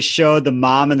they showed the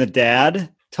mom and the dad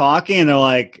talking, and they're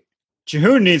like,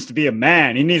 Jehoon needs to be a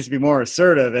man. He needs to be more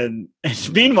assertive. And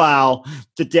meanwhile,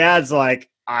 the dad's like,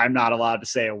 I'm not allowed to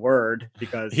say a word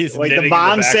because He's like knitting the in the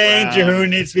mom's saying background. Jehoon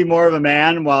needs to be more of a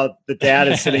man while the dad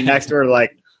is sitting next to her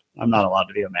like, I'm not allowed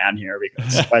to be a man here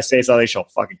because if I say something, she'll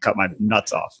fucking cut my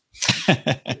nuts off.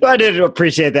 But I did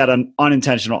appreciate that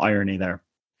unintentional irony there.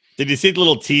 Did you see the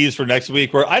little tease for next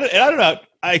week where I don't know.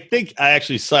 I think I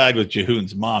actually side with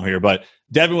Jehoon's mom here, but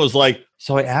Deavon was like,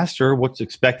 so I asked her what's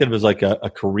expected of as like a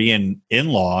Korean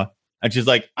in-law. And she's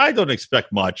like, I don't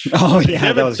expect much. Oh, yeah.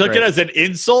 Deavon That was took great. it as an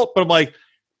insult, but I'm like,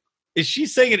 is she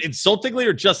saying it insultingly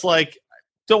or just like,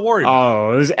 don't worry about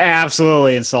Oh, it was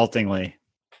absolutely insultingly.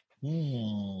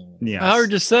 it? Yes.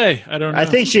 Hard to say. I don't know. I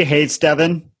think she hates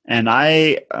Deavon, and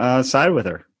I side with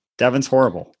her. Devon's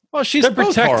horrible. well, she's They're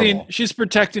both protecting horrible. she's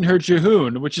protecting her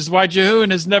Jehoon, which is why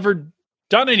Jehoon has never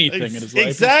done anything in his life.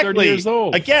 He's 30 Exactly. years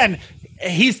old. Again,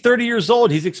 he's 30 years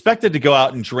old. He's expected to go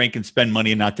out and drink and spend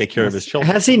money and not take care of his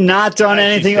children. Has he not done As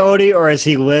she anything, said. Odie, or has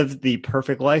he lived the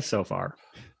perfect life so far?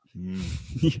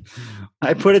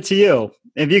 I put it to you.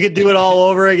 If you could do it all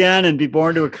over again and be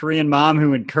born to a Korean mom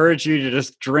who encouraged you to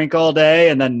just drink all day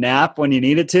and then nap when you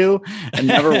needed to and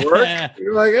never work,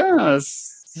 you're like, oh,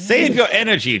 Save your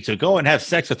energy to go and have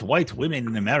sex with white women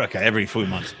in America every few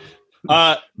months.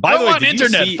 By the Go way, on did you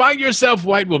internet. see- Find yourself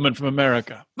white woman from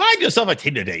America. find yourself a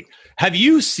Tinder date. Have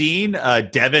you seen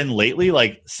Deavon lately?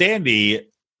 Like Sandy,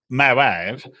 my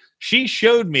wife, she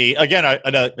showed me again.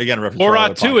 Again, a reference to our Borat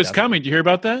other 2 is podcast. coming. Did you hear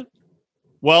about that?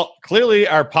 Well, clearly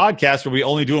our podcast where we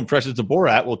only do impressions of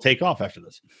Borat will take off after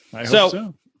this. I So- hope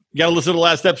so. You got to listen to the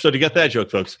last episode to get that joke,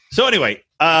 folks. So anyway,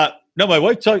 no, my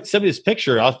wife sent me this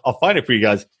picture. I'll find it for you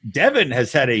guys. Deavon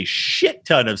has had a shit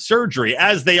ton of surgery,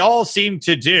 as they all seem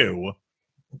to do.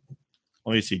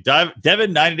 Let me see.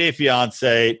 Deavon, 90 Day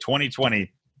Fiance, 2020.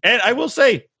 And I will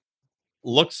say,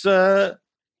 looks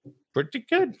pretty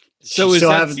good. So she is still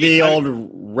that have the old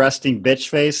resting bitch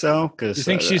face, though? Because You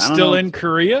think she's still in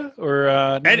Korea or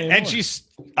not anymore? And she's,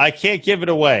 I can't give it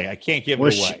away. I can't give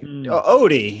it away.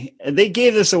 Odie, they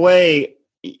gave this away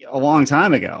a long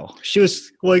time ago. She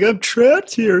was like, I'm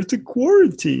trapped here. It's a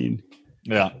quarantine.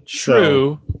 Yeah.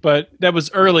 True, but that was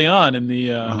early on in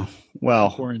the Well,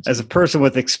 quarantine. as a person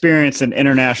with experience in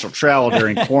international travel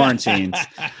during quarantines,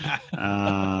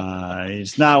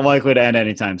 it's not likely to end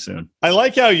anytime soon. I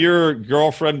like how your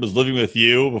girlfriend was living with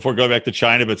you before going back to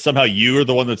China, but somehow you were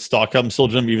the one that's Stockholm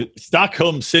syndrome,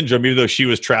 even though she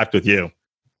was trapped with you.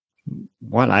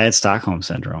 What? I had Stockholm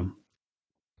syndrome.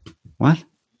 What?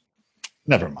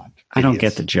 Never mind. I don't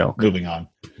Idiots. get the joke. Moving on.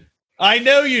 I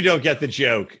know you don't get the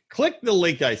joke. Click the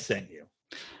link I sent you.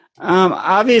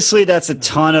 Obviously, that's a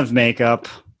ton of makeup,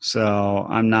 so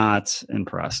I'm not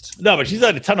impressed. No, but she's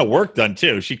had a ton of work done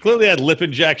too. She clearly had lip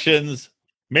injections,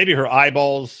 maybe her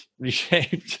eyeballs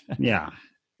reshaped, Yeah.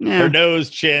 her nose,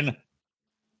 chin.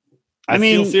 I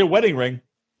mean- still see a wedding ring.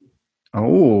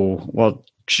 Oh, well,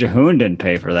 Jehoon didn't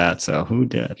pay for that, so who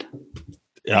did?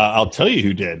 I'll tell you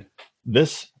who did.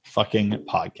 This fucking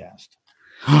podcast.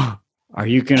 Are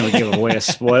you going to give away a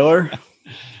spoiler?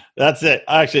 That's it.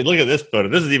 Actually, look at this photo.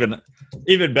 This is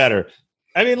even better.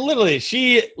 I mean, literally,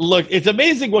 it's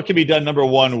amazing what can be done, number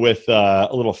one, with a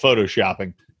little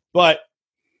photoshopping. But,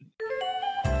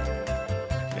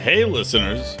 hey,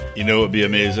 listeners, you know what would be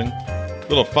amazing? A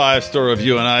little 5-star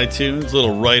review on iTunes, a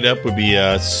little write-up would be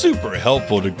super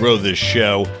helpful to grow this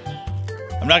show.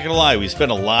 I'm not going to lie, we spend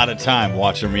a lot of time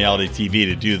watching reality TV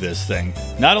to do this thing.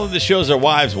 Not only the shows our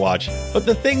wives watch, but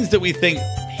the things that we think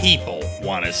people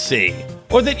want to see,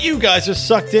 or that you guys are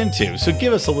sucked into. So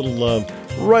give us a little love,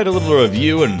 write a little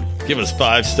review, and give us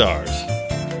 5 stars.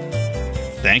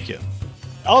 Thank you.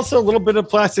 Also, a little bit of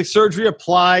plastic surgery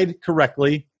applied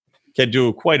correctly can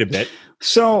do quite a bit.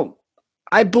 So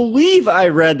I believe I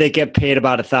read they get paid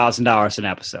about $1,000 an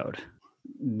episode.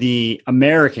 The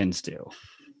Americans do.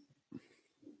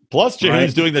 Plus, Jehoon's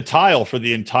Right. doing the tile for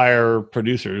the entire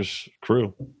producer's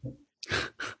crew.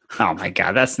 Oh my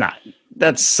God,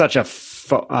 that's such a He's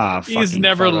fucking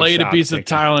never laid a Photoshop piece of picture.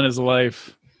 tile in his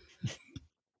life.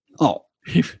 Oh.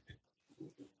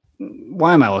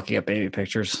 Why am I looking at baby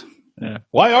pictures?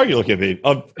 Why are you looking at me?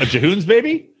 A Jehoon's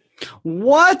baby?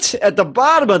 What? At the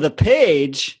bottom of the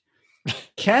page,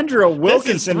 Kendra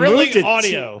Wilkinson This is thrilling moved to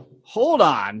audio. Hold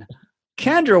on.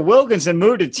 Kendra Wilkinson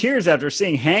moved to tears after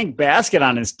seeing Hank Basket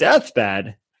on his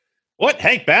deathbed. What?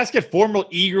 Hank Basket, former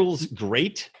Eagles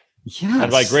great? Yes.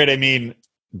 And by great, I mean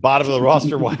bottom of the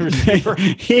roster wide receiver.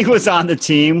 He was on the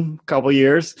team a couple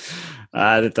years.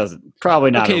 That doesn't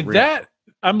probably not. Okay,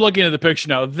 I'm looking at the picture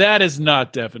now. That is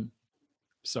not Deavon.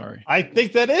 Sorry. I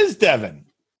think that is Deavon.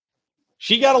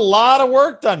 She got a lot of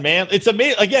work done, man. It's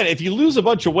amazing. Again, if you lose a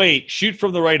bunch of weight, shoot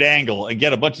from the right angle and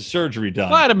get a bunch of surgery done.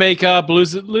 A lot of makeup,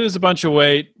 lose a bunch of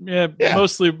weight. Yeah.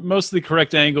 Mostly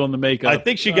correct angle in the makeup. I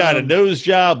think she got a nose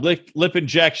job, lip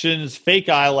injections, fake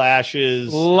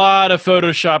eyelashes. A lot of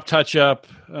Photoshop touch up.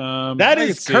 That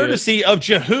is courtesy of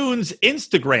Jehoon's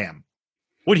Instagram.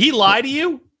 Would he lie to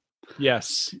you?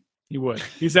 Yes, he would.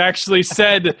 He's actually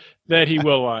said that he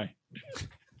will lie.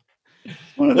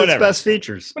 One of his best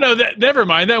features. No, never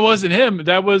mind. That wasn't him.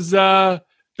 That was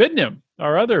Bidnam,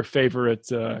 our other favorite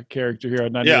character here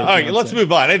on 98. Yeah, all right, let's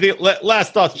move on. I think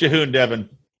last thoughts, Jehoon, Deavon.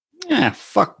 Yeah,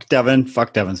 fuck Deavon.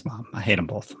 Fuck Deavon's mom. I hate them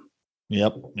both.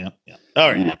 Yep.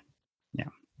 All right. Yeah.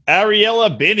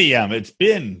 Ariella Biniam. It's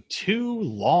been too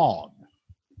long.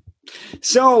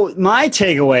 So my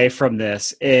takeaway from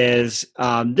this is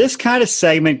this kind of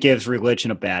segment gives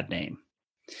religion a bad name.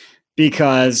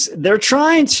 Because they're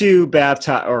trying to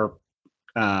baptize, or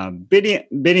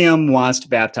Biniam wants to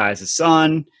baptize his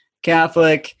son,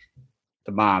 Catholic.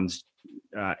 The mom's,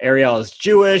 Ariel is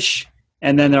Jewish.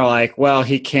 And then they're like, well,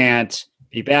 he can't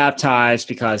be baptized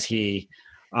because he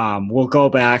will go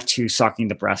back to sucking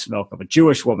the breast milk of a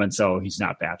Jewish woman, so he's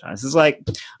not baptized. It's like,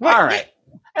 all right.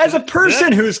 As a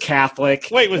person who's Catholic.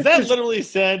 Wait, was that literally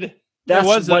said? That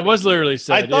was literally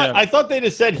said. I thought they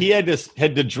just said he had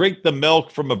to drink the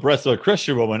milk from a breast of a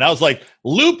Christian woman. I was like,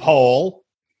 loophole.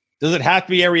 Does it have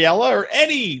to be Ariella or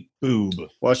any boob?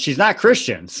 Well, she's not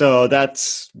Christian, so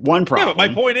that's one problem. Yeah, but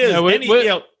my point is,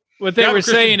 what they were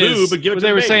saying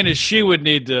is she would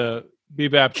need to be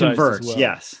baptized. Convert, as well.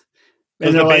 Yes.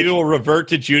 And the baby will revert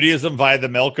to Judaism via the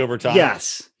milk over time.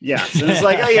 Yes. And it's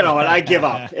like, you know what? I give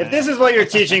up. If this is what you're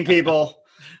teaching people.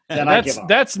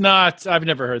 That's not. I've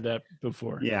never heard that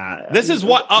before. Yeah, this is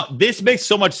what. This makes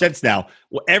so much sense now.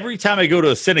 Well, every time I go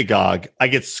to a synagogue, I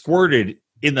get squirted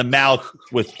in the mouth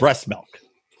with breast milk,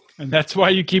 and that's why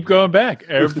you keep going back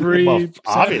every. Well,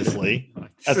 obviously,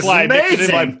 that's why I mix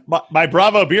it in my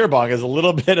Bravo beer bong has a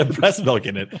little bit of breast milk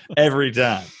in it every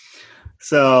time.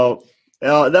 So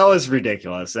that was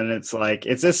ridiculous, and it's like,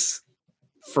 is this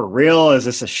for real? Is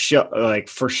this a show, like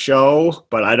for show?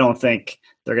 But I don't think.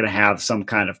 They're going to have some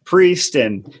kind of priest,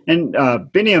 and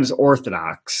Biniam's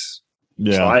Orthodox.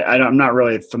 Yeah, so I'm not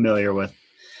really familiar with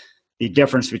the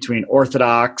difference between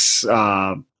Orthodox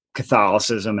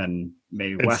Catholicism and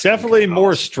maybe Western. It's definitely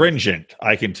more stringent.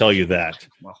 I can tell you that.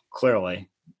 Well, clearly,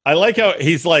 I like how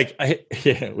he's like,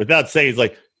 without saying, he's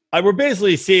like, we're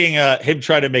basically seeing him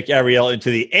try to make Ariel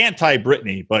into the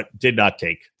anti-Britney, but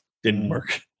didn't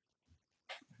work.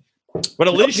 But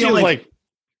at least she was like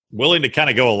willing to kind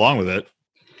of go along with it.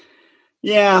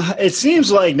 Yeah, it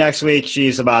seems like next week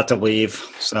she's about to leave.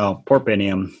 So poor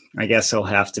Biniam. I guess he'll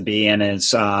have to be in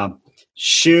his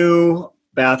shoe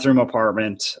bathroom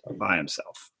apartment by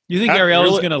himself. You think Ariel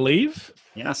is going to leave?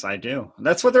 Yes, I do.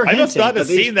 That's what they're hinting. I must not have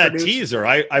seen that teaser.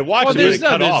 I watched it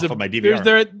cut off on my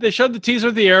DVR. They showed the teaser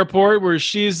at the airport where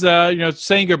she's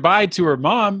saying goodbye to her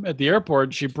mom at the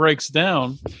airport. She breaks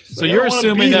down. So you're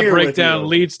assuming that breakdown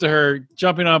leads to her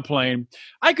jumping on a plane.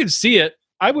 I could see it.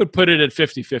 I would put it at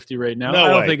 50-50 right now. No, I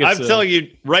don't think it's telling you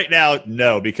right now,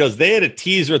 no, because they had a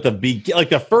teaser at the beginning,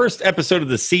 like the first episode of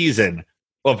the season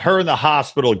of her in the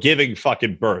hospital giving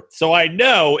fucking birth. So I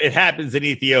know it happens in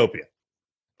Ethiopia.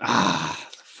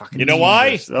 Fucking you know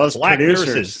why? Those Black producers.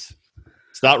 Nurses.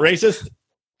 It's not racist.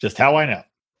 Just how I know.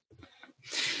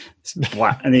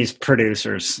 And these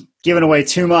producers giving away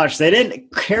too much. They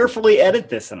didn't carefully edit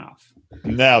this enough.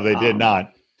 No, they did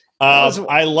not.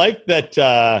 I like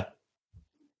that.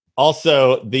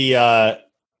 Also, the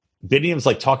Biniam's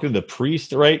like talking to the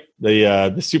priest, right?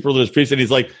 The super religious priest, and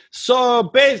he's like,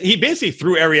 he basically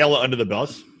threw Ariella under the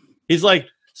bus. He's like,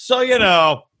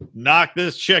 knock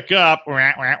this chick up,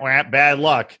 bad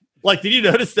luck. Like, did you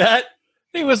notice that?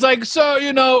 He was like,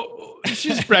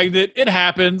 she's pregnant. It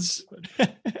happens.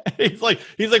 He's like,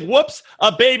 whoops,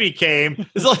 a baby came.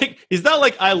 It's like, he's not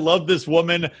like, I love this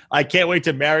woman. I can't wait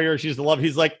to marry her. She's the love.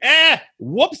 He's like,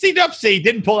 whoopsie dupsie,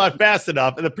 didn't pull out fast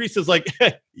enough. And the priest is like,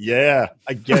 yeah,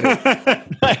 I get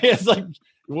it. It's like,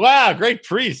 wow, great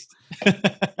priest.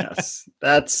 Yes,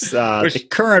 that's the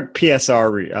current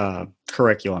PSR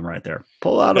curriculum right there.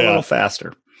 Pull out a little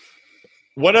faster.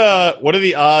 What are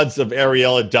the odds of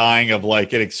Ariella dying of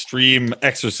like an extreme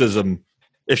exorcism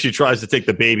if she tries to take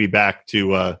the baby back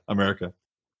to America?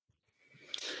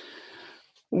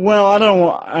 Well, I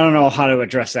don't know how to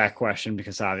address that question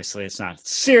because obviously it's not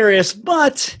serious,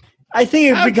 but I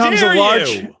think it becomes a large.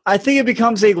 you? I think it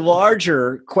becomes a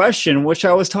larger question, which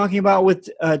I was talking about with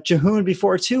Jahoon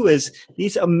before too. Is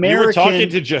these American? You were talking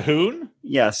to Jahoon?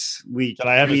 Yes, we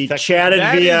text? chatted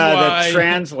That via is why the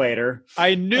translator.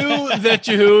 I knew that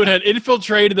Jahoon had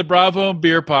infiltrated the Bravo and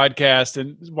Beer podcast,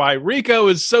 and why Rico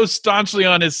is so staunchly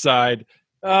on his side.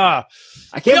 I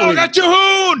can't We all believe got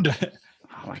Jahooned.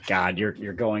 Oh my God,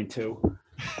 you're going to.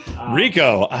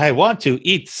 Rico, I want to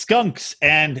eat skunks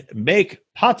and make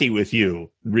potty with you.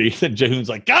 And Jahoon's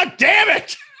like, God damn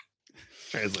it!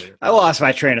 Translator. I lost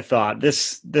my train of thought.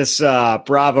 This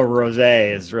Bravo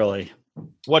Rosé is really.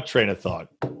 What train of thought?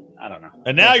 I don't know.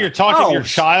 And now you're talking to your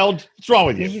child. What's wrong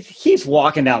with you? He's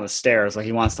walking down the stairs like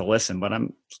he wants to listen, but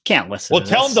he can't listen. Well,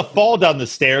 tell him to fall down the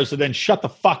stairs and then shut the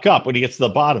fuck up when he gets to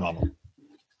the bottom of them.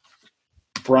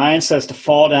 Brian says to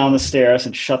fall down the stairs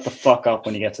and shut the fuck up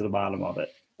when you get to the bottom of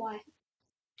it. Why?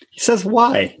 He says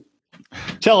why?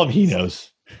 Tell him he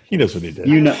knows. He knows what he did.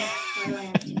 You know. Why do I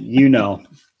have to? You know.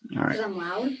 All right. Because I'm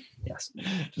loud? Yes.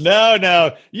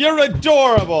 No. You're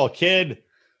adorable, kid.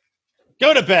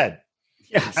 Go to bed.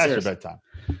 Yeah. That's your Seriously. bedtime.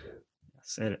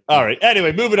 Said it. All right.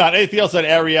 Anyway, moving on. Anything else on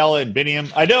Ariella and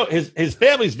Biniam? I know his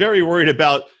family's very worried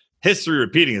about history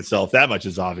repeating itself. That much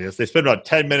is obvious. They spend about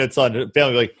 10 minutes on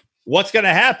family like, what's going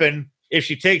to happen if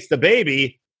she takes the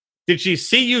baby? Did she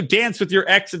see you dance with your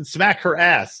ex and smack her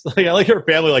ass? Like, I like her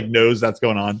family knows that's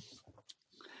going on.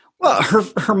 Well,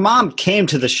 her mom came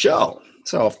to the show,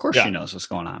 so of course she knows what's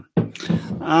going on.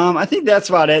 I think that's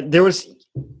about it.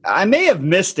 I may have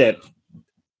missed it,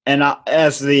 and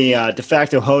as the de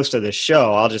facto host of this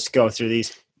show, I'll just go through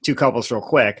these two couples real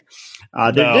quick.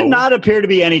 There did not appear to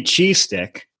be any cheese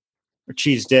stick or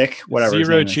cheese dick, whatever.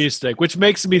 Zero cheese stick, which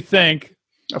makes me think.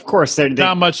 Of course,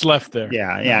 not much left there.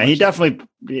 Yeah. He definitely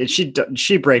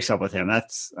she breaks up with him.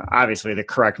 That's obviously the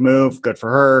correct move. Good for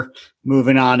her.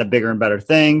 Moving on to bigger and better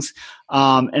things.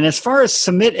 And as far as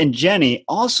Sumit and Jenny,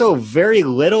 also very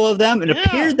little of them. It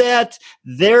appeared that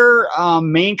their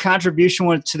main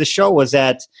contribution to the show was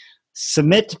that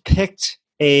Sumit picked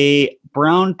a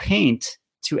brown paint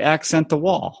to accent the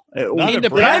wall.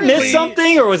 Did I miss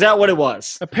something, or was that what it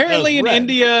was? Apparently, in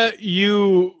India,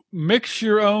 you mix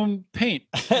your own paint.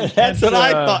 That's what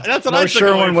I thought. That's what I took.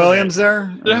 Sherwin-Williams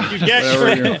there. You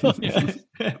get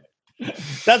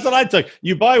That's what I took.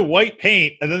 You buy white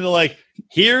paint, and then they're like,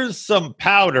 "Here's some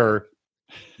powder.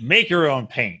 Make your own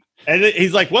paint." And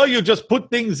he's like, "Well, you just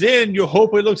put things in. You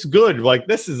hope it looks good." Like,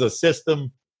 this is a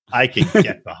system I can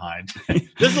get behind.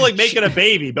 This is like making a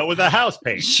baby, but with a house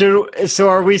paint. So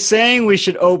are we saying we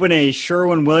should open a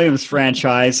Sherwin-Williams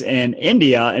franchise in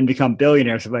India and become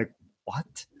billionaires? I'm like,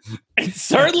 what? It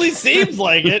certainly seems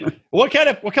like it. What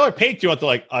color paint do you want to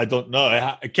like? I don't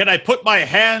know. Can I put my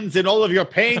hands in all of your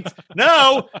paint?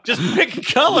 No, just pick a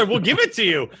color. We'll give it to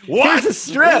you. What? Here's a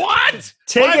strip. What?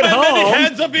 Take it home. Many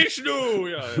hands of Vishnu.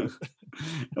 Yeah.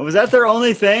 Was that their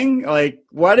only thing? Like,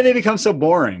 why did they become so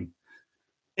boring?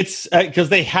 It's because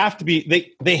they have to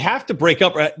be. They have to break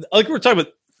up. Like we're talking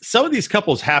about, some of these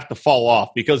couples have to fall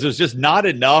off because there's just not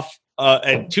enough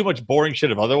and too much boring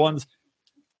shit of other ones.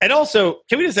 And also,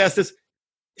 can we just ask this?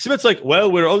 Smith's like,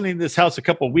 well, we're only in this house a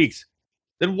couple of weeks.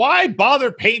 Then why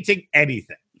bother painting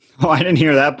anything? Oh, I didn't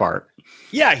hear that part.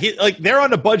 Yeah, they're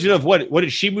on a budget of what? What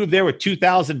did she move there with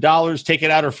 $2,000,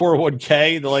 taking out her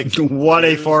 401k? They're like, what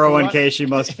a 401k she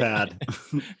must have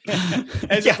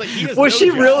had. Yeah. Was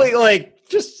she really like?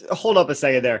 Just hold up a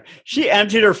second there. She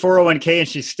emptied her 401k and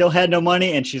she still had no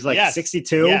money, and she's like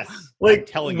 62. Yes.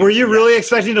 Like, were you really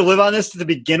expecting to live on this to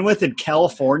begin with in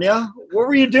California? What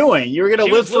were you doing? You were going to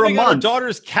live for a month. On her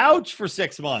daughter's couch for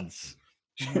 6 months.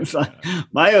 It's like,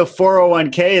 my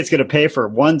 401k is going to pay for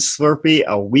one Slurpee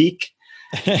a week,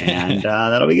 and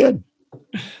that'll be good.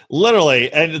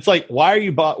 Literally, and it's like, why are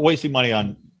you wasting money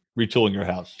on retooling your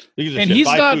house? And he's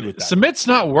not. Sumit's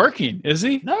not working, is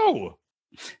he? No.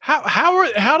 How are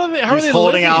they holding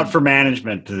living? out for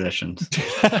management positions?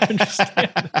 I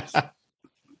understand.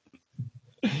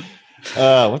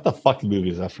 What the fuck movie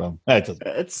is that from?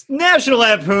 It's National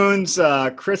Lampoon's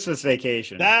Christmas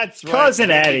Vacation. That's right.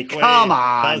 Cousin Eddie. Come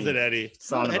on. Cousin Eddie.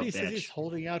 Eddie says he's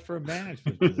holding out for a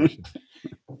management position.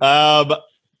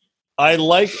 I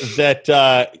like that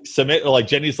Sumit, like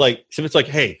Jenny's like, Sumit's like,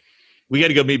 hey, we got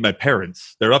to go meet my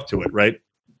parents. They're up to it, right?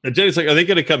 And Jenny's like, are they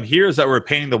going to come here? Is that we're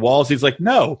painting the walls? He's like,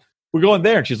 no, we're going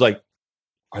there. And she's like,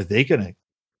 are they going to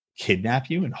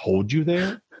kidnap you and hold you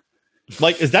there?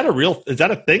 Like, is that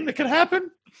a thing that could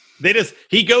happen?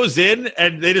 He goes in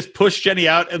and they just push Jenny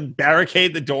out and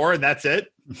barricade the door, and that's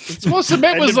it. Well,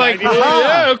 Sumit was like,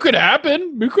 yeah, it could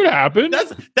happen. It could happen. That's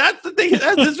the thing.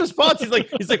 That's his response.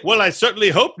 He's like, well, I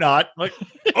certainly hope not. I'm like,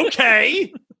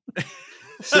 okay.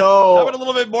 So how about a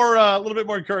little bit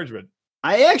more encouragement?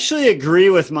 I actually agree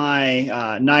with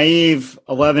my naive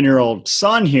 11-year-old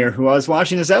son here, who I was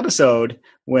watching this episode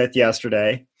with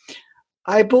yesterday.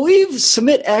 I believe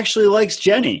Sumit actually likes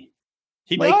Jenny.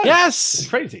 He Like, does. Yes. It's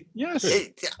crazy. Yes.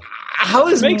 How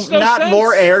is Makes no not sense.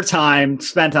 more airtime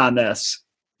spent on this?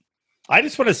 I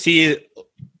just want to see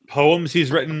poems he's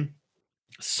written,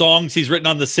 songs he's written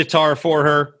on the sitar for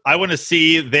her. I want to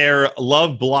see their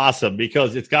love blossom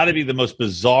because it's got to be the most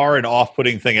bizarre and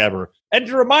off-putting thing ever. And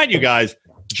to remind you guys,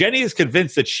 Jenny is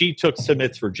convinced that she took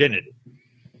Sumit's virginity.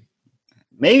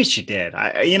 Maybe she did.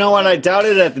 You know what? I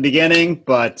doubted it at the beginning,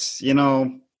 but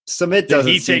Sumit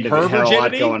doesn't seem to have a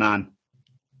lot going on.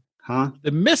 Huh?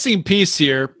 The missing piece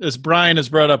here, as Brian has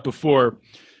brought up before,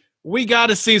 we got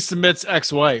to see Sumit's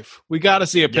ex-wife. We got to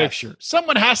see a picture.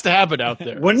 Someone has to have it out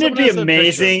there. Wouldn't it be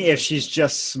amazing if she's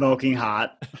just smoking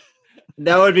hot?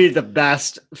 That would be the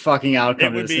best fucking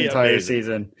outcome of this entire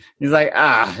season. He's like,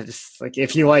 just like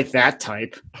if you like that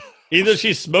type. Either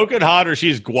she's smoking hot or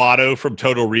she's Guado from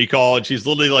Total Recall, and she's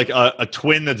literally like a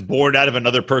twin that's born out of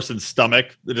another person's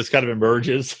stomach that just kind of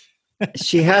emerges.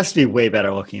 She has to be way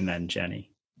better looking than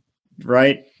Jenny,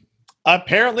 right?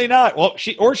 Apparently not. Well,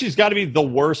 she's got to be the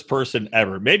worst person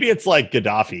ever. Maybe it's like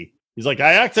Gaddafi. He's like,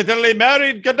 I accidentally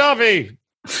married Gaddafi.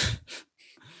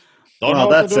 Well,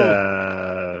 that's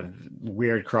a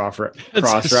weird cross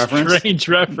reference. Strange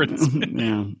reference.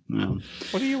 yeah.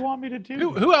 What do you want me to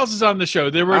do? Who else is on the show?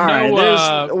 There were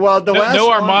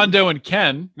no Armando and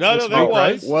Ken. No, there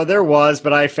was. Well, there was,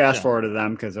 but I fast forwarded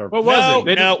them because they're. What was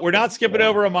it? No, we're not skipping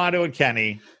over Armando and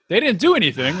Kenny. They didn't do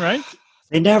anything, right?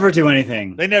 They never do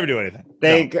anything.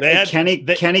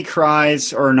 Kenny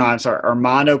cries, or no, I'm sorry,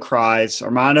 Armando cries.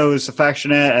 Armando's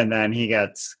affectionate, and then he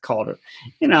gets called a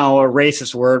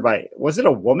racist word by, was it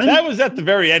a woman? That was at the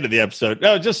very end of the episode.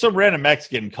 No, just some random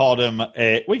Mexican called him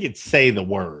we could say the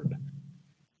word,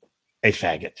 a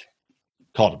faggot.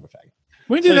 Called him a faggot.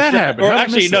 When did that happen? Or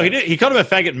actually, no, he did. He called him a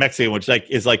faggot in Mexican, which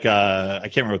is like I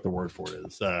can't remember what the word for it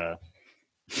is.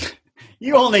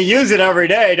 You only use it every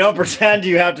day. Don't pretend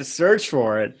you have to search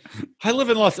for it. I live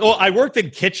in I worked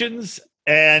in kitchens,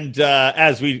 and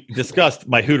as we discussed,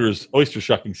 my Hooters oyster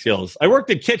shucking skills. I worked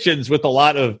in kitchens with a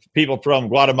lot of people from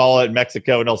Guatemala and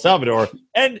Mexico and El Salvador,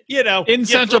 and in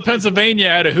central Pennsylvania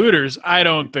at a Hooters, I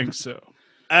don't think so.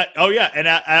 And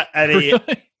at a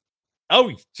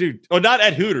not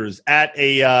at Hooters, at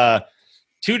a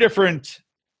 2 different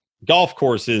golf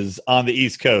courses on the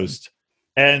East Coast,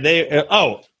 and they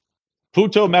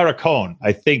Puto Maricon,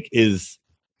 I think, is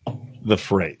the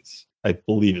phrase. I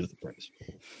believe is the phrase.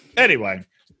 Anyway,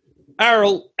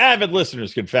 our avid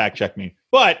listeners can fact check me.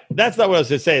 But that's not what I was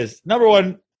going to say. Is number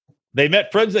one, they met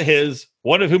friends of his,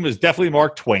 one of whom is definitely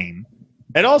Mark Twain.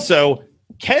 And also,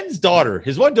 Ken's daughter,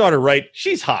 his one daughter, right?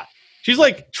 She's hot. She's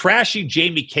like trashy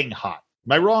Jamie King hot.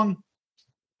 Am I wrong?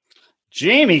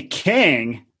 Jamie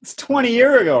King? It's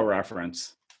 20-year ago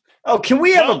reference. Oh, can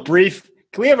we have a brief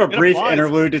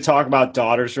interlude to talk about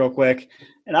daughters real quick?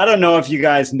 And I don't know if you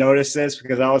guys noticed this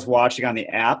because I was watching on the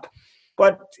app,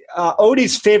 but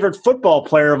Odie's favorite football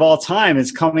player of all time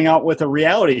is coming out with a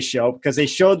reality show because they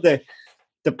showed the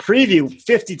preview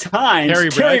 50 times.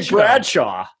 Terry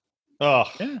Bradshaw. Oh,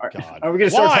 God. Are we going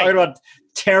to start talking about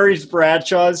Terry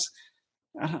Bradshaw's?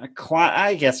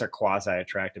 I guess are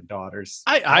quasi-attractive daughters.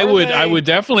 I would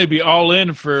definitely be all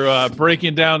in for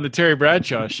breaking down the Terry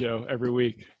Bradshaw show every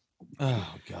week.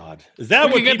 Oh God! Is that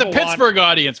we what get the Pittsburgh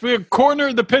audience? We would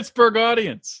corner the Pittsburgh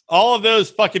audience. All of those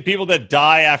fucking people that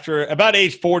die after about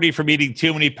age 40 from eating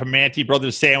too many Primanti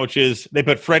Brothers sandwiches. They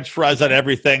put French fries on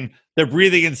everything. They're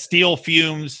breathing in steel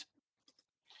fumes.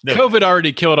 COVID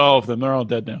already killed all of them. They're all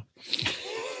dead now.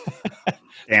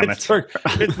 Damn Pittsburgh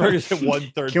is at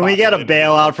 1/3. Can we get a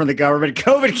bailout from the government?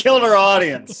 COVID killed our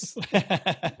audience.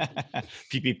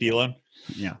 PPP loan.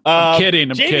 Yeah. I'm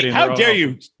kidding. How dare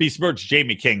you besmirch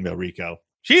Jamie King, though, Rico?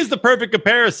 She's the perfect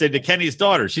comparison to Kenny's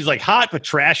daughter. She's like hot but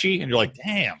trashy, and you're like,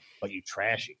 damn, but you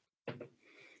trashy.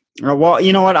 Well,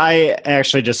 you know what? I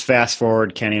actually just fast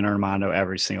forward Kenny and Armando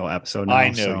every single episode now. I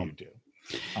know you do.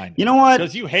 I know. You know what?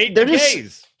 Because you hate the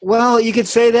gays. Well, you could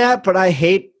say that, but I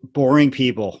hate boring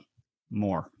people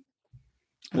more.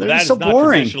 Well, that is so not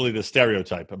boring. Traditionally the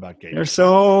stereotype about gays. They're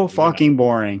so fucking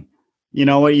boring. You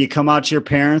know what? You come out to your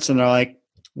parents and they're like,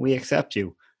 we accept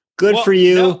you. Good for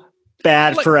you. No,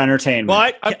 bad for entertainment.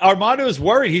 But Armando is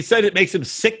worried. He said it makes him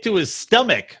sick to his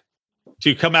stomach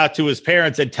to come out to his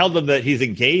parents and tell them that he's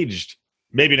engaged.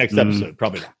 Maybe next episode.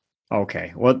 Probably not.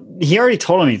 Okay. Well, he already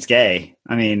told him he's gay.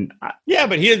 I mean, yeah,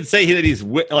 but he didn't say that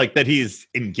he's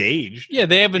engaged. Yeah,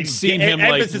 they haven't seen him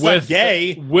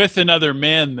with another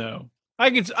man, though. I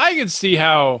can see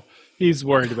how he's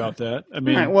worried about that. I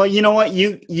mean, all right, well, you know what?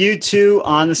 You two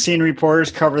on the scene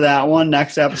reporters cover that one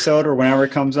next episode or whenever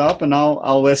it comes up, and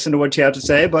I'll listen to what you have to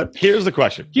say. But here's the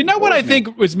question. You know what I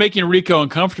think was making Rico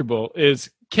uncomfortable is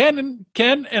Ken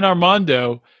and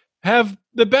Armando have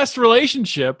the best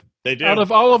relationship They do. out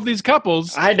of all of these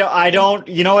couples. I don't.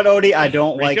 You know what, Odie? I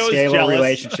don't like Rico is stable jealous.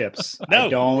 relationships. No, I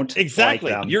don't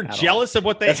exactly. like them You're at all. jealous of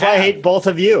what they That's have. why I hate both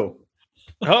of you.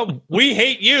 Oh, we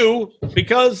hate you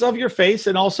because of your face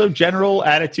and also general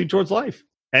attitude towards life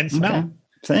and smell.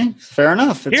 Okay. See? Fair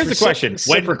enough. It's Here's the question.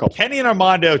 When reciprocal. Kenny and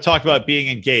Armando talk about being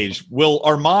engaged, will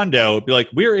Armando be like,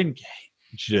 we're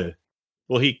engaged?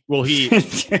 Will he go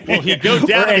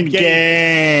down We're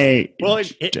engaged?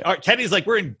 engaged. Well, Kenny's like,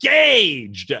 we're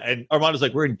engaged. And Armando's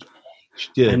like, we're engaged.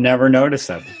 I never noticed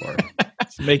that before.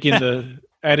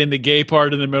 Adding the gay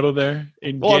part in the middle there.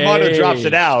 Well, Armando drops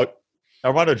it out.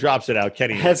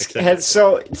 Kenny has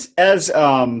so as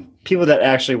people that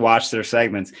actually watch their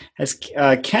segments, has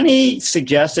Kenny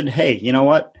suggested, hey, you know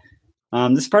what?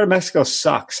 This part of Mexico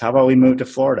sucks. How about we move to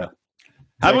Florida?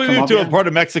 How about we move to a part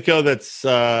of Mexico that's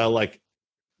like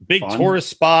big Fun. tourist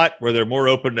spot where they're more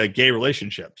open to gay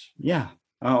relationships? Yeah.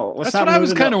 Oh, that's what I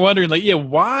was kind of wondering. Like, yeah,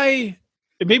 why?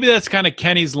 Maybe that's kind of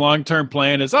Kenny's long-term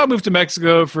plan is I'll move to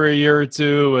Mexico for a year or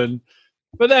two,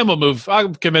 but then we'll move.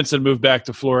 I'm convinced to move back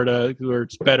to Florida where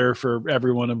it's better for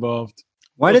everyone involved.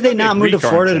 Why did they not move to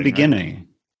Florida at the thing, beginning? Right?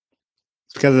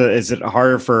 It's because is it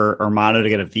harder for Armando to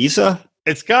get a visa?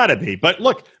 It's got to be. But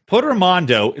look, put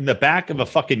Armando in the back of a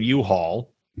fucking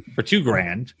U-Haul for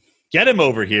 $2,000. Get him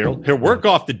over here. He'll work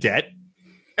off the debt,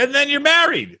 and then you're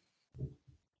married.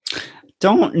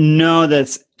 Don't know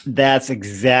that's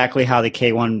exactly how the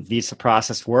K1 visa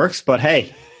process works, but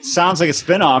hey, sounds like a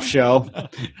spin-off show.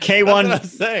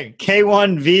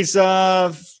 K1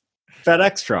 visa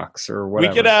FedEx trucks or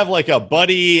whatever. We could have like a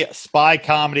buddy spy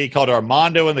comedy called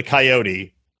Armando and the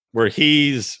Coyote, where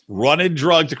he's running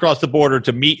drugs across the border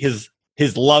to meet his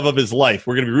love of his life.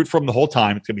 We're going to be rooting for him the whole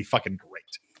time. It's going to be fucking great.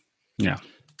 Yeah.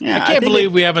 I can't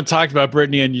believe we haven't talked about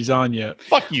Brittany and Yazan yet.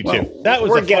 Fuck you too. That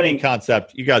was a funny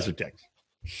concept. You guys are dicks.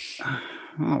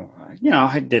 Oh,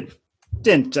 I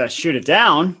didn't shoot it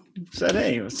down. Said,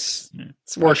 hey, let's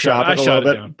workshop it a little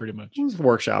bit. Down, pretty much. Let's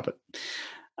workshop it.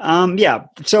 Yeah.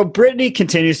 So Brittany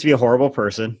continues to be a horrible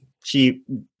person. She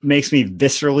makes me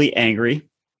viscerally angry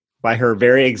by her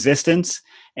very existence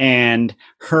and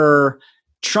her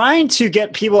trying to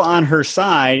get people on her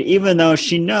side, even though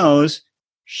she knows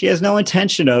she has no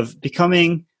intention of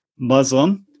becoming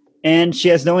Muslim and she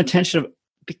has no intention of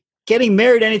getting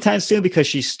married anytime soon because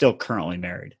she's still currently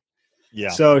married. Yeah.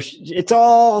 So it's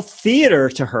all theater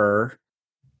to her,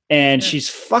 and she's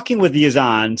fucking with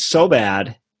Yazan so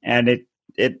bad, and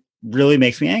it really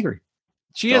makes me angry.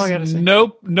 She has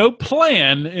no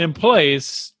plan in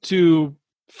place to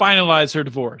finalize her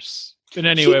divorce in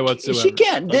any way whatsoever. She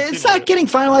can't. It's not getting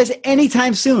finalized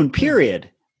anytime soon. Period.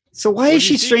 So why is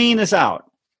she stringing this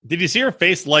out? Did you see her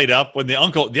face light up when the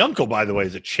uncle, by the way,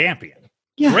 is a champion.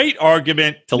 Yeah. Great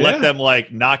argument to let them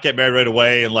like not get married right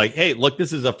away and like, hey, look,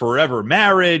 this is a forever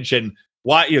marriage and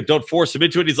why don't force him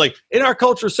into it. He's like, in our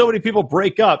culture, so many people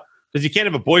break up because you can't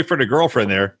have a boyfriend or girlfriend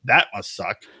there. That must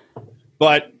suck.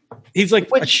 But he's like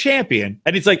a champion,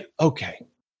 and he's like, okay,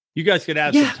 you guys can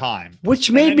have some time.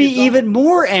 Which made me even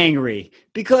more angry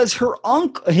because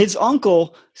his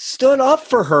uncle stood up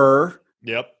for her.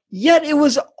 Yep. Yet it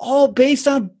was all based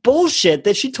on bullshit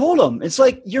that she told him. It's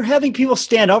like you're having people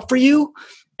stand up for you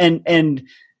and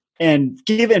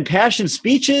give impassioned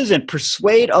speeches and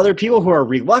persuade other people who are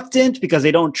reluctant because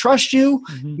they don't trust you.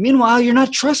 Mm-hmm. Meanwhile, you're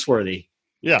not trustworthy.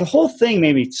 Yeah. The whole thing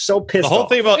made me so pissed off. The whole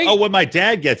thing about, when my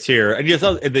dad gets here, and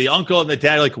the uncle and the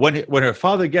dad, like when her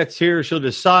father gets here, she'll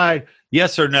decide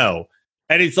yes or no.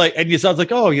 And it's like, and you sounds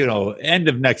like, end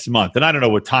of next month. And I don't know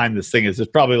what time this thing is.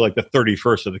 It's probably like the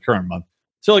 31st of the current month.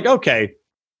 So like, okay.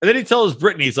 And then he tells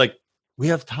Brittany, he's like, we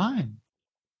have time.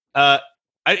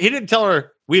 He didn't tell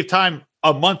her we have time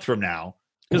a month from now.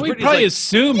 Well, he probably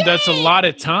assumed that's a lot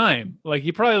of time. Like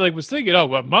he probably was thinking, a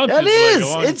month that is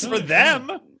like it's for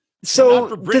them. So not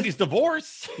for Brittany's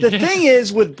divorce. The thing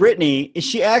is with Brittany,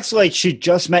 she acts like she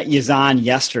just met Yazan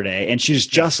yesterday and she's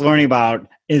just learning about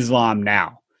Islam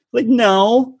now. Like,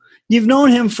 no, you've known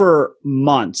him for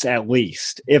months at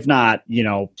least, if not,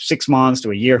 6 months to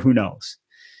a year, who knows?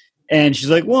 And she's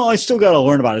like, well, I still got to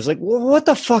learn about it. It's like, well, what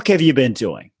the fuck have you been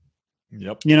doing?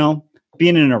 Yep.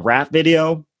 Being in a rap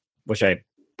video, which I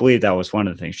believe that was one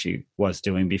of the things she was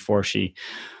doing before she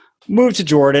moved to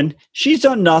Jordan. She's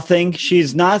done nothing.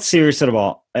 She's not serious at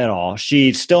all.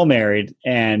 She's still married,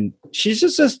 and she's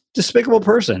just a despicable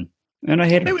person. And I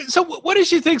hate her. So what does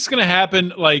she think's going to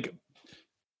happen? Like,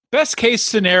 best case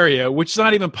scenario, which is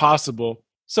not even possible.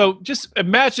 So just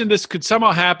imagine this could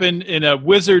somehow happen in a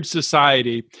wizard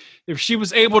society. If she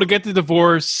was able to get the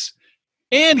divorce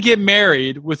and get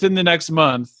married within the next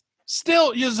month,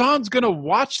 still Yazan's going to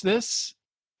watch this.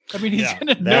 I mean, he's going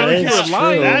to know you're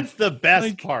lying. That's the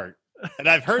best part. And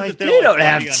I've heard that they don't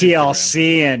have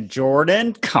TLC and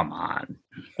Jordan. Come on.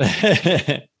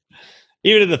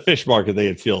 Even in the fish market, they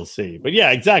had TLC. But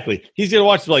yeah, exactly. He's going to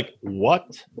watch like,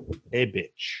 what a bitch.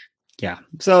 Yeah.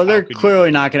 So they're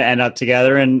clearly not going to end up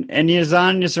together. And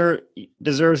Yazan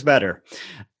deserves better.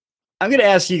 I'm going to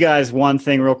ask you guys one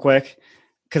thing real quick,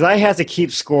 because I have to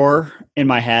keep score in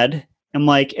my head. I'm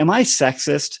like, am I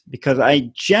sexist? Because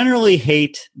I generally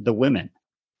hate the women.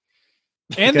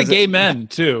 And the gay men,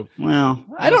 too. Well,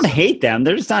 I don't hate them.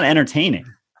 They're just not entertaining.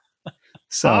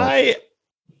 So I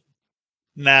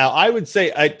would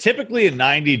say typically a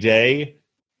 90-day.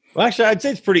 Well, actually, I'd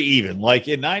say it's pretty even. Like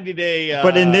in 90-day.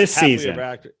 But in this season.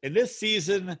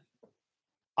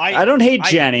 I don't hate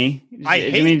Jenny.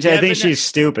 I think she's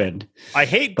stupid. I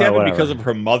hate Deavon because of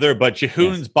her mother, but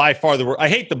Jehoon's by far the worst. I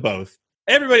hate them both.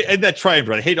 Everybody in that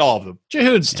triumvirate, I hate all of them.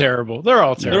 Jehoon's terrible. They're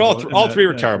all terrible. They're all three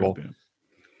are terrible.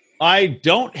 I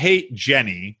don't hate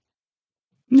Jenny.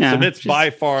 Yeah, Sumit's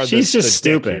by far she's just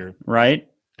stupid, right?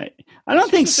 I don't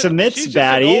think Sumit's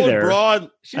bad either. I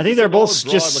think they're both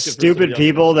just stupid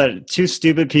people two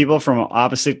stupid people from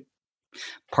opposite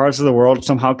parts of the world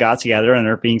somehow got together and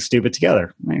are being stupid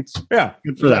together. Good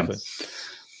for them.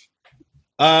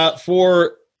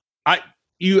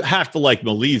 You have to like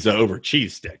Melissa over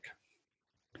Cheese Stick.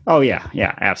 Oh yeah,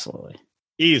 absolutely,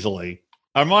 easily.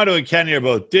 Armando and Kenny are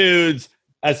both dudes.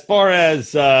 As far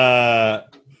as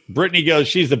Brittany goes,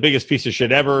 she's the biggest piece of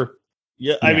shit ever.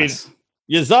 Yeah, I mean,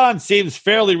 Yazan seems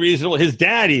fairly reasonable. His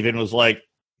dad even was like,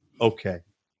 "Okay,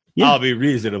 I'll be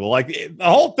reasonable." Like the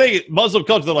whole thing, Muslim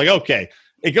culture, they're like, "Okay,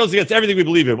 it goes against everything we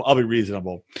believe in. I'll be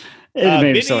reasonable."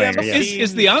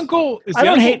 Is the uncle?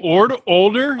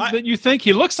 Older than you think?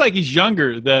 He looks like he's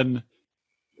younger than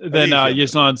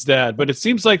Yazan's dad, but it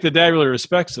seems like the dad really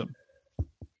respects him.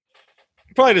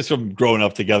 Probably just from growing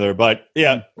up together. But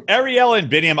yeah, Ariella and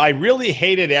Biniam, I really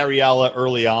hated Ariella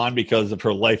early on because of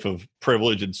her life of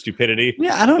privilege and stupidity.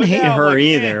 Yeah, I don't hate her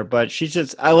either, but she's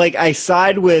just I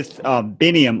side with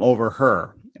Biniam over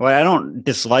her. Well, I don't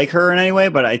dislike her in any way,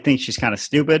 but I think she's kind of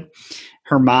stupid.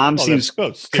 Her mom seems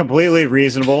completely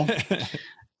reasonable.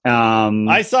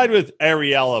 I side with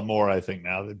Ariella more, I think,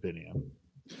 now than Biniam.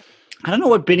 I don't know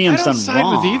what Biniam's done wrong. I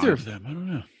don't side with either of them. I don't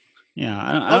know. Yeah,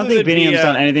 I don't think Biniam's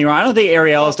done anything wrong. I don't think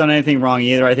Ariella's done anything wrong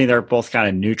either. I think they're both kind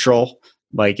of neutral.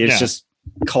 Like it's just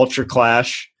culture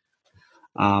clash.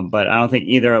 But I don't think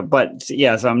either. But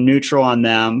yeah, so I'm neutral on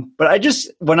them. But I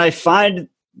just when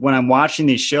I'm watching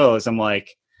these shows, I'm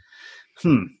like,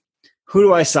 who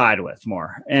do I side with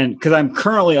more? And because I'm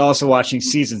currently also watching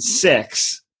season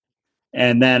 6.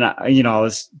 And then, I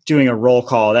was doing a roll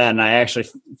call of that, and I actually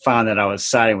found that I was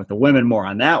siding with the women more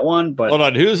on that one. But hold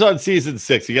on, who's on season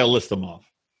 6? You got to list them off.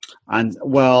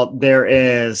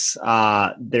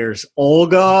 There's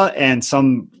Olga and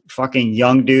some fucking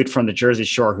young dude from the Jersey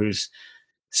Shore who's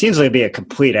seems like to be a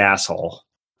complete asshole.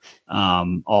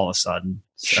 All of a sudden,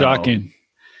 shocking.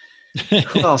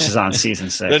 Who else is on season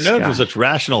 6? They're known for such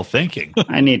rational thinking.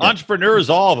 I need entrepreneurs,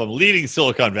 all of them, leading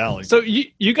Silicon Valley. So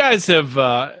you guys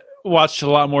have watched a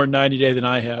lot more 90 Day than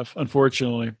I have,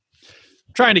 unfortunately. I'm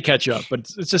trying to catch up, but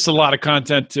it's just a lot of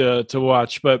content to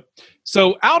watch. But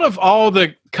so out of all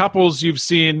the couples you've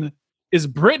seen, is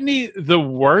Brittany the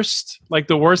worst? Like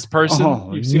the worst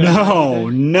person you've seen? No.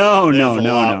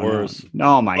 Worse.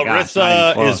 Oh my God.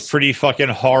 Marissa is pretty fucking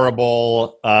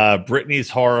horrible. Brittany's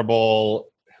horrible.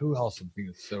 Who else would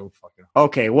be so fucking horrible?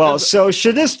 Okay, well, so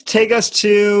should this take us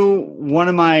to one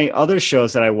of my other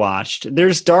shows that I watched?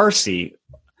 There's Darcy,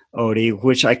 Odie,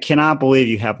 which I cannot believe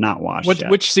you have not watched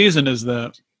yet. Which season is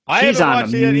that? She's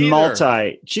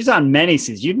on many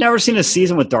seasons. You've never seen a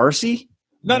season with Darcy?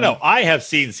 No. I have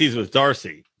seen seasons with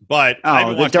Darcy, but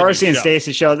the Darcy and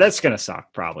Stacey show, that's going to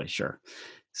suck, probably, sure.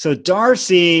 So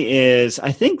Darcy is,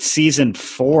 I think, season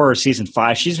 4 or season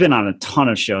 5. She's been on a ton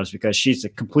of shows because she's a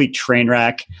complete train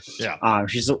wreck. Yeah.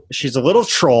 She's a little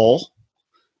troll,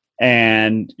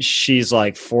 and she's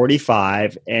like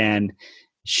 45, and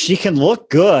she can look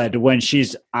good when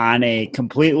she's on a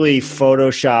completely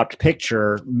photoshopped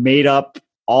picture, made up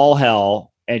all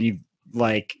hell, and you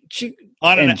like she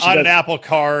on an apple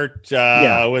cart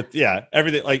with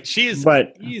everything. Like she has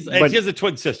a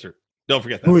twin sister. Don't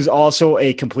forget that. Who's also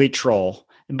a complete troll.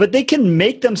 But they can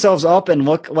make themselves up and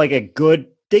look like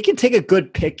they can take a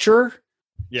good picture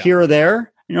here or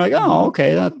there you're like, oh,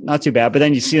 okay, not too bad. But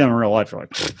then you see them in real life, you're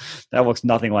like, that looks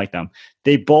nothing like them.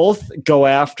 They both go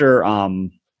after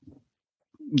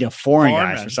foreign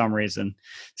guys for some reason.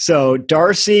 So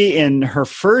Darcy in her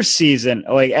first season,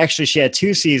 actually she had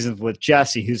 2 seasons with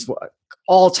Jesse, who's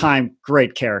all-time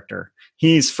great character.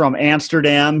 He's from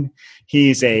Amsterdam.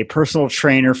 He's a personal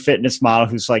trainer, fitness model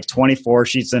who's like 24.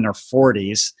 She's in her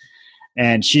 40s.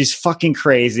 And she's fucking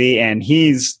crazy. And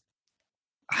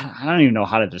I don't even know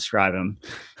how to describe him.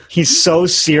 He's so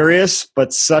serious,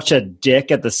 but such a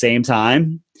dick at the same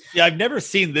time. Yeah, I've never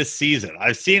seen this season.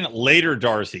 I've seen later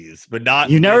Darcy's, but not.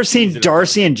 You've never seen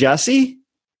Darcy and Jesse?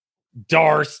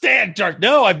 No,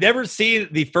 I've never seen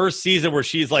the first season where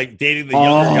she's like dating the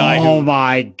younger guy. Oh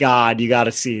my God, you got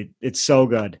to see it. It's so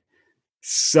good.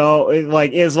 So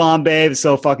like Islam Babe is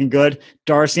so fucking good.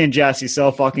 Darcy and Jesse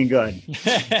so fucking good.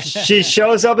 She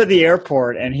shows up at the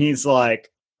airport and he's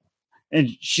like, and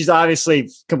she's obviously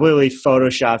completely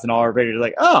photoshopped and all her videos.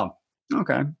 Like, oh,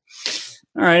 okay, all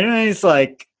right. And he's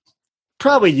like,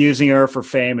 probably using her for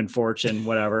fame and fortune,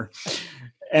 whatever.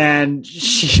 And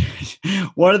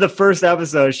one of the first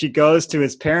episodes, she goes to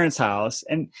his parents' house,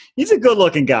 and he's a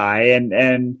good-looking guy,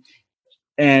 and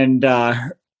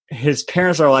his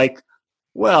parents are like,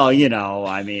 well,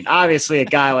 I mean, obviously a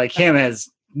guy like him has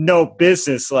no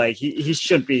business. Like he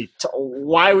shouldn't be.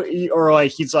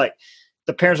 He's like,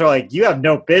 the parents are like, you have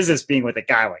no business being with a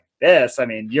guy like this. I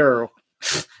mean, you're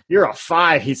a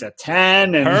 5, he's a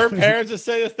 10. And her parents just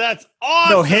say this. That's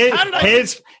awesome. No,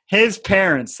 his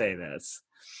parents say this.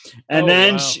 And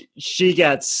then wow. she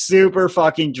gets super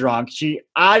fucking drunk. She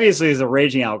obviously is a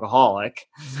raging alcoholic.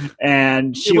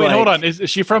 And hold on. Is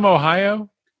she from Ohio?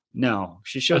 No,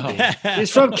 she should be.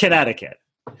 She's from Connecticut.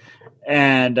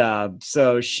 And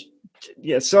so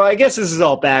I guess this is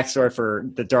all backstory for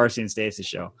the Darcy and Stacey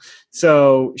show.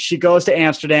 So she goes to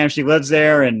Amsterdam. She lives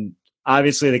there, and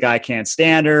obviously the guy can't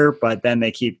stand her, but then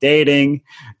they keep dating.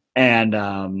 And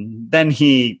then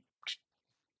he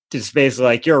just basically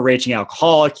like, you're a raging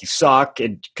alcoholic, you suck.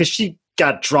 And because she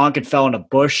got drunk and fell in a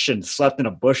bush and slept in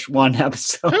a bush one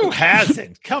episode. Who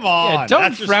hasn't? Come on. Yeah,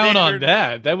 don't frown on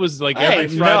that. That was like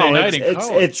every Friday night in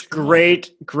college. It's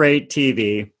great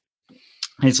TV.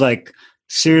 He's like,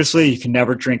 seriously, you can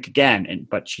never drink again.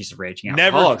 But she's a raging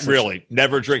alcoholic.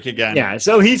 Never drink again. Yeah.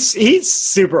 So he's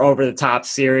super over the top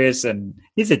serious, and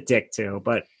he's a dick too,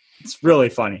 but it's really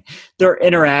funny. Their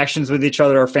interactions with each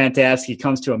other are fantastic. He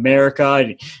comes to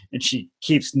America and she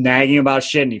keeps nagging about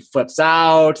shit, and he flips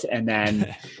out. And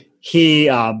then he,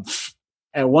 at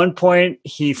one point,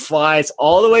 he flies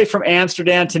all the way from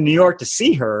Amsterdam to New York to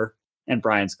see her, and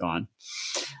Brian's gone.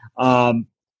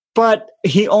 But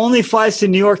he only flies to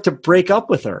New York to break up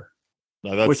with her.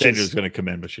 No, that Sandra was going to come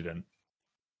in, but she didn't.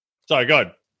 Sorry, go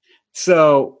ahead.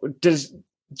 So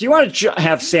do you want to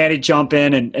have Sandy jump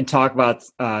in and talk about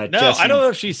No, Jesse? I don't know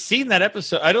if she's seen that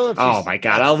episode. I don't know if oh, my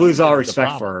God. I'll lose all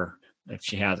respect for her if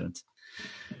she hasn't.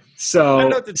 So I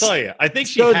don't know what to tell you. I think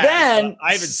she has. Then,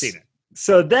 I haven't seen it.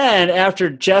 So then after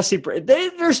Jesse,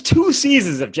 there's 2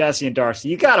 seasons of Jesse and Darcy.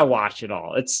 You got to watch it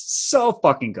all. It's so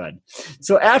fucking good.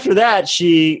 So after that,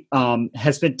 she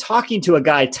has been talking to a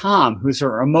guy, Tom, who's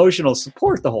her emotional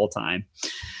support the whole time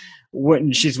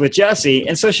when she's with Jesse.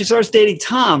 And so she starts dating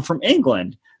Tom from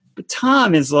England. But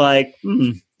Tom is like,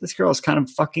 this girl is kind of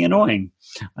fucking annoying.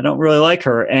 I don't really like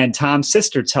her. And Tom's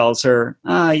sister tells her,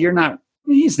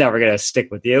 he's never going to stick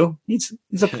with you. He's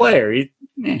a player.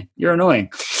 You're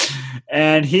annoying.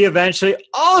 And he eventually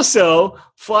also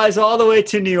flies all the way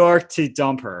to New York to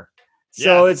dump her.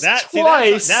 So it's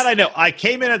twice. That I know. I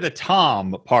came in at the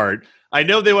Tom part. I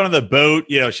know they went on the boat.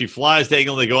 She flies to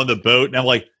England. They go on the boat. And I'm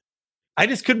like, I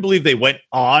just couldn't believe they went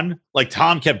on. Like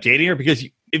Tom kept dating her because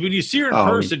when you see her in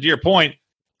person, to your point,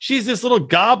 she's this little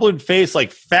goblin face,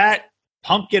 like fat,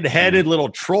 pumpkin-headed little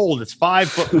troll that's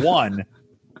 5'1".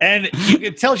 And you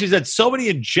can tell she's had so many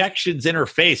injections in her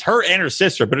face, her and her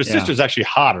sister, but her sister's actually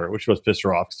hotter, which was pissed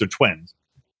her off because they're twins.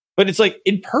 But it's like,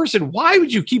 in person, why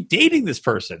would you keep dating this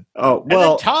person? Oh, well. And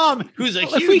then Tom, who's a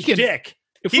huge dick.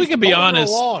 If we can be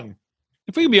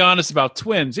honest about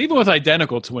twins, even with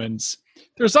identical twins,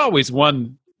 there's always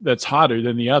one that's hotter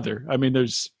than the other. I mean,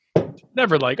 there's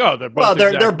never like, they're both. Well,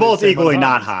 they're both equally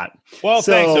not hot. Well,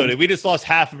 thanks, Odie. We just lost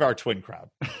half of our twin crowd.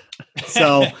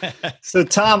 So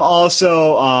Tom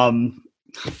also,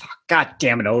 God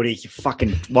damn it, Odie, you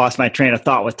fucking lost my train of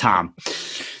thought with Tom.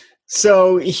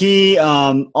 So he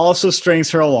also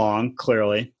strings her along,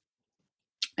 clearly.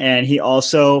 And he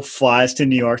also flies to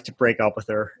New York to break up with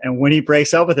her. And when he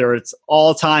breaks up with her, it's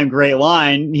all-time great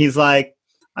line. He's like,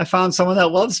 I found someone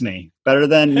that loves me better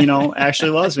than,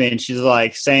 actually loves me. And she's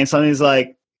like saying something. He's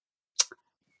like,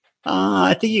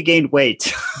 I think you gained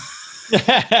weight.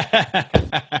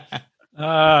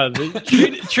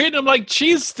 Treat him like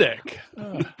cheese stick.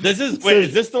 Is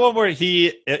this the one where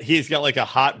he's got like a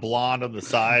hot blonde on the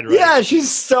side, right? Yeah, she's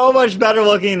so much better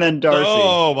looking than Darcy.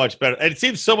 So much better. And it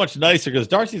seems so much nicer because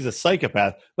Darcy's a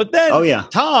psychopath. But then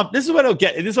Tom, this is what I don't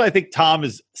get. This is what I think Tom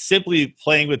is simply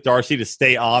playing with Darcy to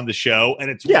stay on the show.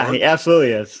 And it's worked. He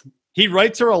absolutely is. He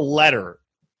writes her a letter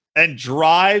and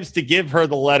drives to give her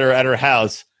the letter at her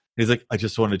house. He's like, I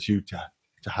just wanted you to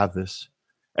have this.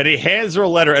 And he hands her a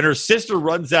letter, and her sister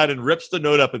runs out and rips the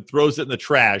note up and throws it in the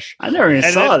trash. I never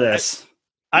even saw this.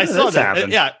 I saw that.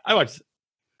 Yeah, I watched.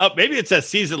 Maybe it's a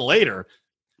season later.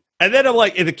 And then I'm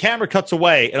like, and the camera cuts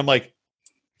away, and I'm like,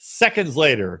 seconds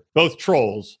later, both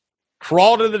trolls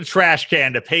crawled into the trash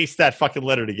can to paste that fucking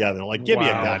letter together. Like, give me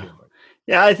a goddamn.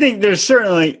 Yeah, I think there's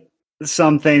certainly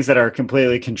some things that are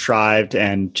completely contrived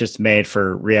and just made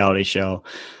for reality show.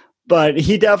 But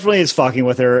he definitely is fucking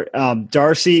with her.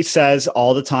 Darcy says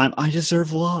all the time, I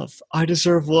deserve love. I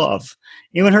deserve love.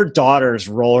 Even her daughters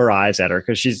roll her eyes at her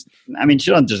because she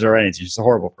doesn't deserve anything. She's a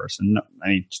horrible person.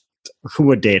 Who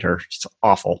would date her? She's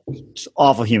awful. She's an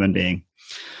awful human being.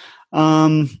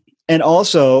 And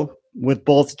also with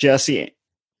both Jesse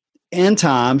and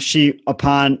Tom,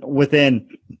 within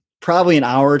probably an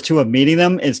hour or two of meeting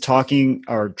them, is talking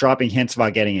or dropping hints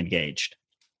about getting engaged.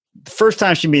 The first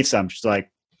time she meets them, she's like,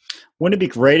 wouldn't it be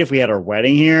great if we had our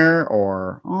wedding here?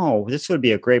 Or, this would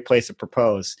be a great place to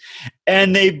propose.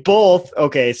 And they both,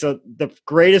 so the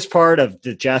greatest part of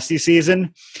the Jesse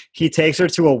season, he takes her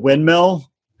to a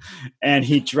windmill and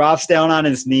he drops down on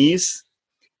his knees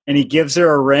and he gives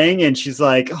her a ring and she's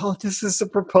like, this is the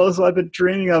proposal I've been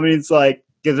dreaming of. And he's like,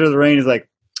 gives her the ring. He's like,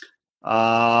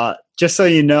 just so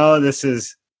you know, this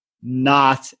is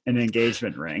not an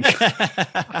engagement ring.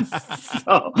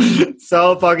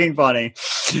 so fucking funny.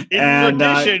 In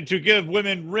addition to give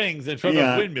women rings in front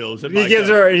of windmills. He gives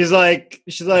her. She's like,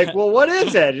 well, what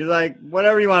is it? She's like,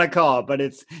 whatever you want to call it. But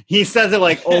he says it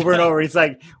like over and over. He's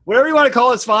like, whatever you want to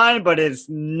call it's fine, but it's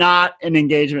not an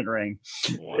engagement ring.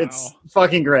 Wow. It's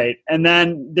fucking great. And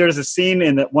then there's a scene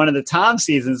in one of the Tom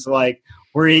seasons, like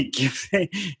where he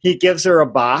gives her a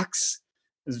box.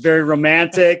 It's very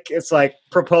romantic. It's like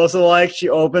proposal-like. She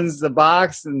opens the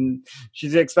box and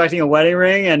she's expecting a wedding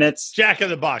ring, and it's Jack in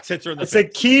the Box hits her in the face. It's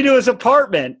a key to his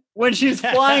apartment when she's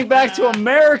flying back to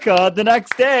America the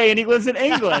next day, and he lives in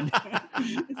England.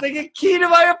 It's like a key to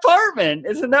my apartment.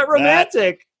 Isn't that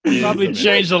romantic? Probably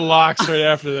changed the locks right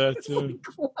after that too.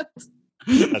 What?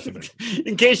 That's amazing.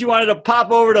 In case you wanted to pop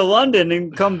over to London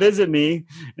and come visit me,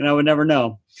 and I would never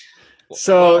know.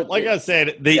 So, like I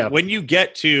said, when you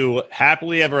get to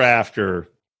Happily Ever After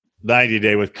 90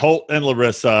 Day with Colt and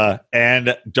Larissa,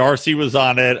 and Darcy was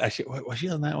on it. Actually, was she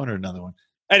on that one or another one?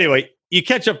 Anyway, you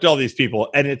catch up to all these people,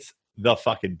 and it's the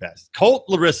fucking best. Colt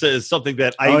Larissa is something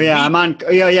that I'm on.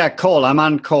 Yeah, Colt. I'm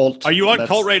on Colt. Are you on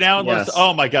Colt right now? Yes.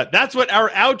 Oh my God, that's what our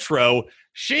outro.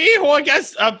 She who I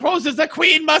guess opposes the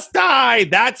queen must die.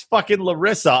 That's fucking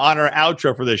Larissa on our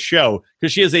outro for this show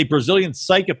because she is a Brazilian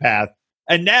psychopath.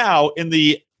 And now in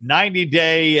the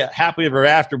 90-day Happily Ever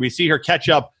After, we see her catch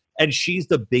up, and she's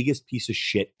the biggest piece of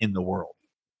shit in the world.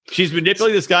 She's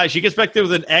manipulating this guy. She gets back there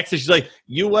with an ex, and she's like,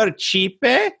 you are cheap,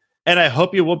 and I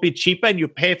hope you won't be cheap, and you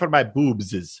pay for my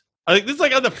boobs. I think this is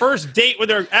like on the first date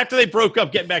when after they broke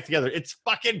up, getting back together. It's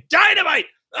fucking dynamite.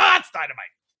 It's dynamite.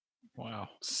 Wow.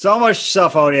 So much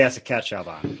stuff Odie has to catch up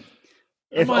on.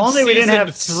 If only we didn't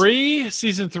have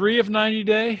season 3 of 90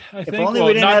 Day, I think. If only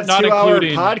we didn't have 2-hour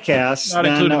podcasts,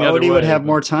 then Odie would have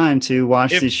more time to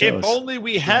watch these shows. If only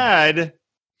we had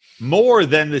more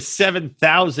than the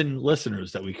 7,000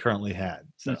 listeners that we currently had.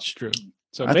 So. That's true.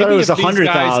 So I thought it was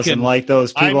 100,000 like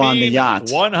those people on the yacht.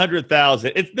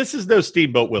 100,000. This is no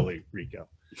Steamboat Willie, Rico.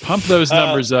 Pump those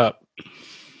numbers up.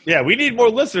 Yeah, we need more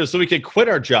listeners so we can quit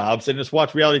our jobs and just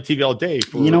watch reality TV all day.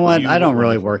 You know what? I don't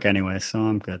really work anyway, so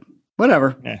I'm good.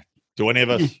 Whatever. Yeah. Do any of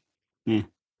us?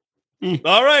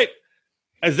 All right.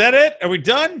 Is that it? Are we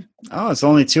done? Oh, it's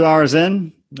only 2 hours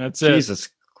in. That's it. Jesus.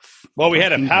 Well, we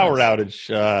had a power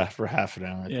outage for half an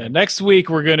hour. Yeah. Next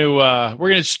week we're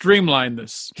gonna streamline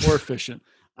this more efficient.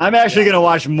 I'm actually going to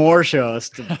watch more shows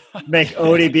to make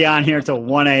Odie be on here till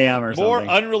 1 a.m. or something. More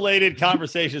unrelated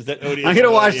conversations that Odie. I'm going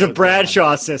to watch the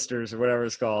Bradshaw sisters or whatever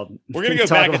it's called. We're going to go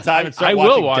back in time and start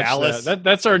watching Dallas.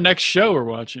 That's our next show we're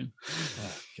watching.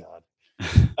 All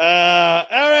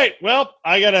right. Well,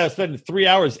 I got to spend 3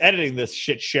 hours editing this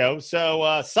shit show.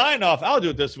 So sign off. I'll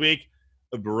do it this week.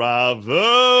 Bravo.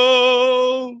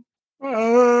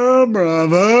 Bravo.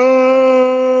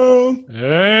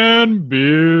 And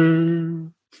beer.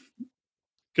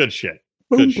 Good shit.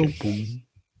 Good shit.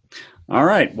 All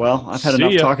right. Well, I've had See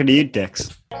enough ya. talking to you,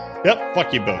 dicks. Yep.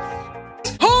 Fuck you both.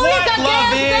 Who is the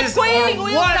love is, or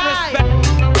what respect.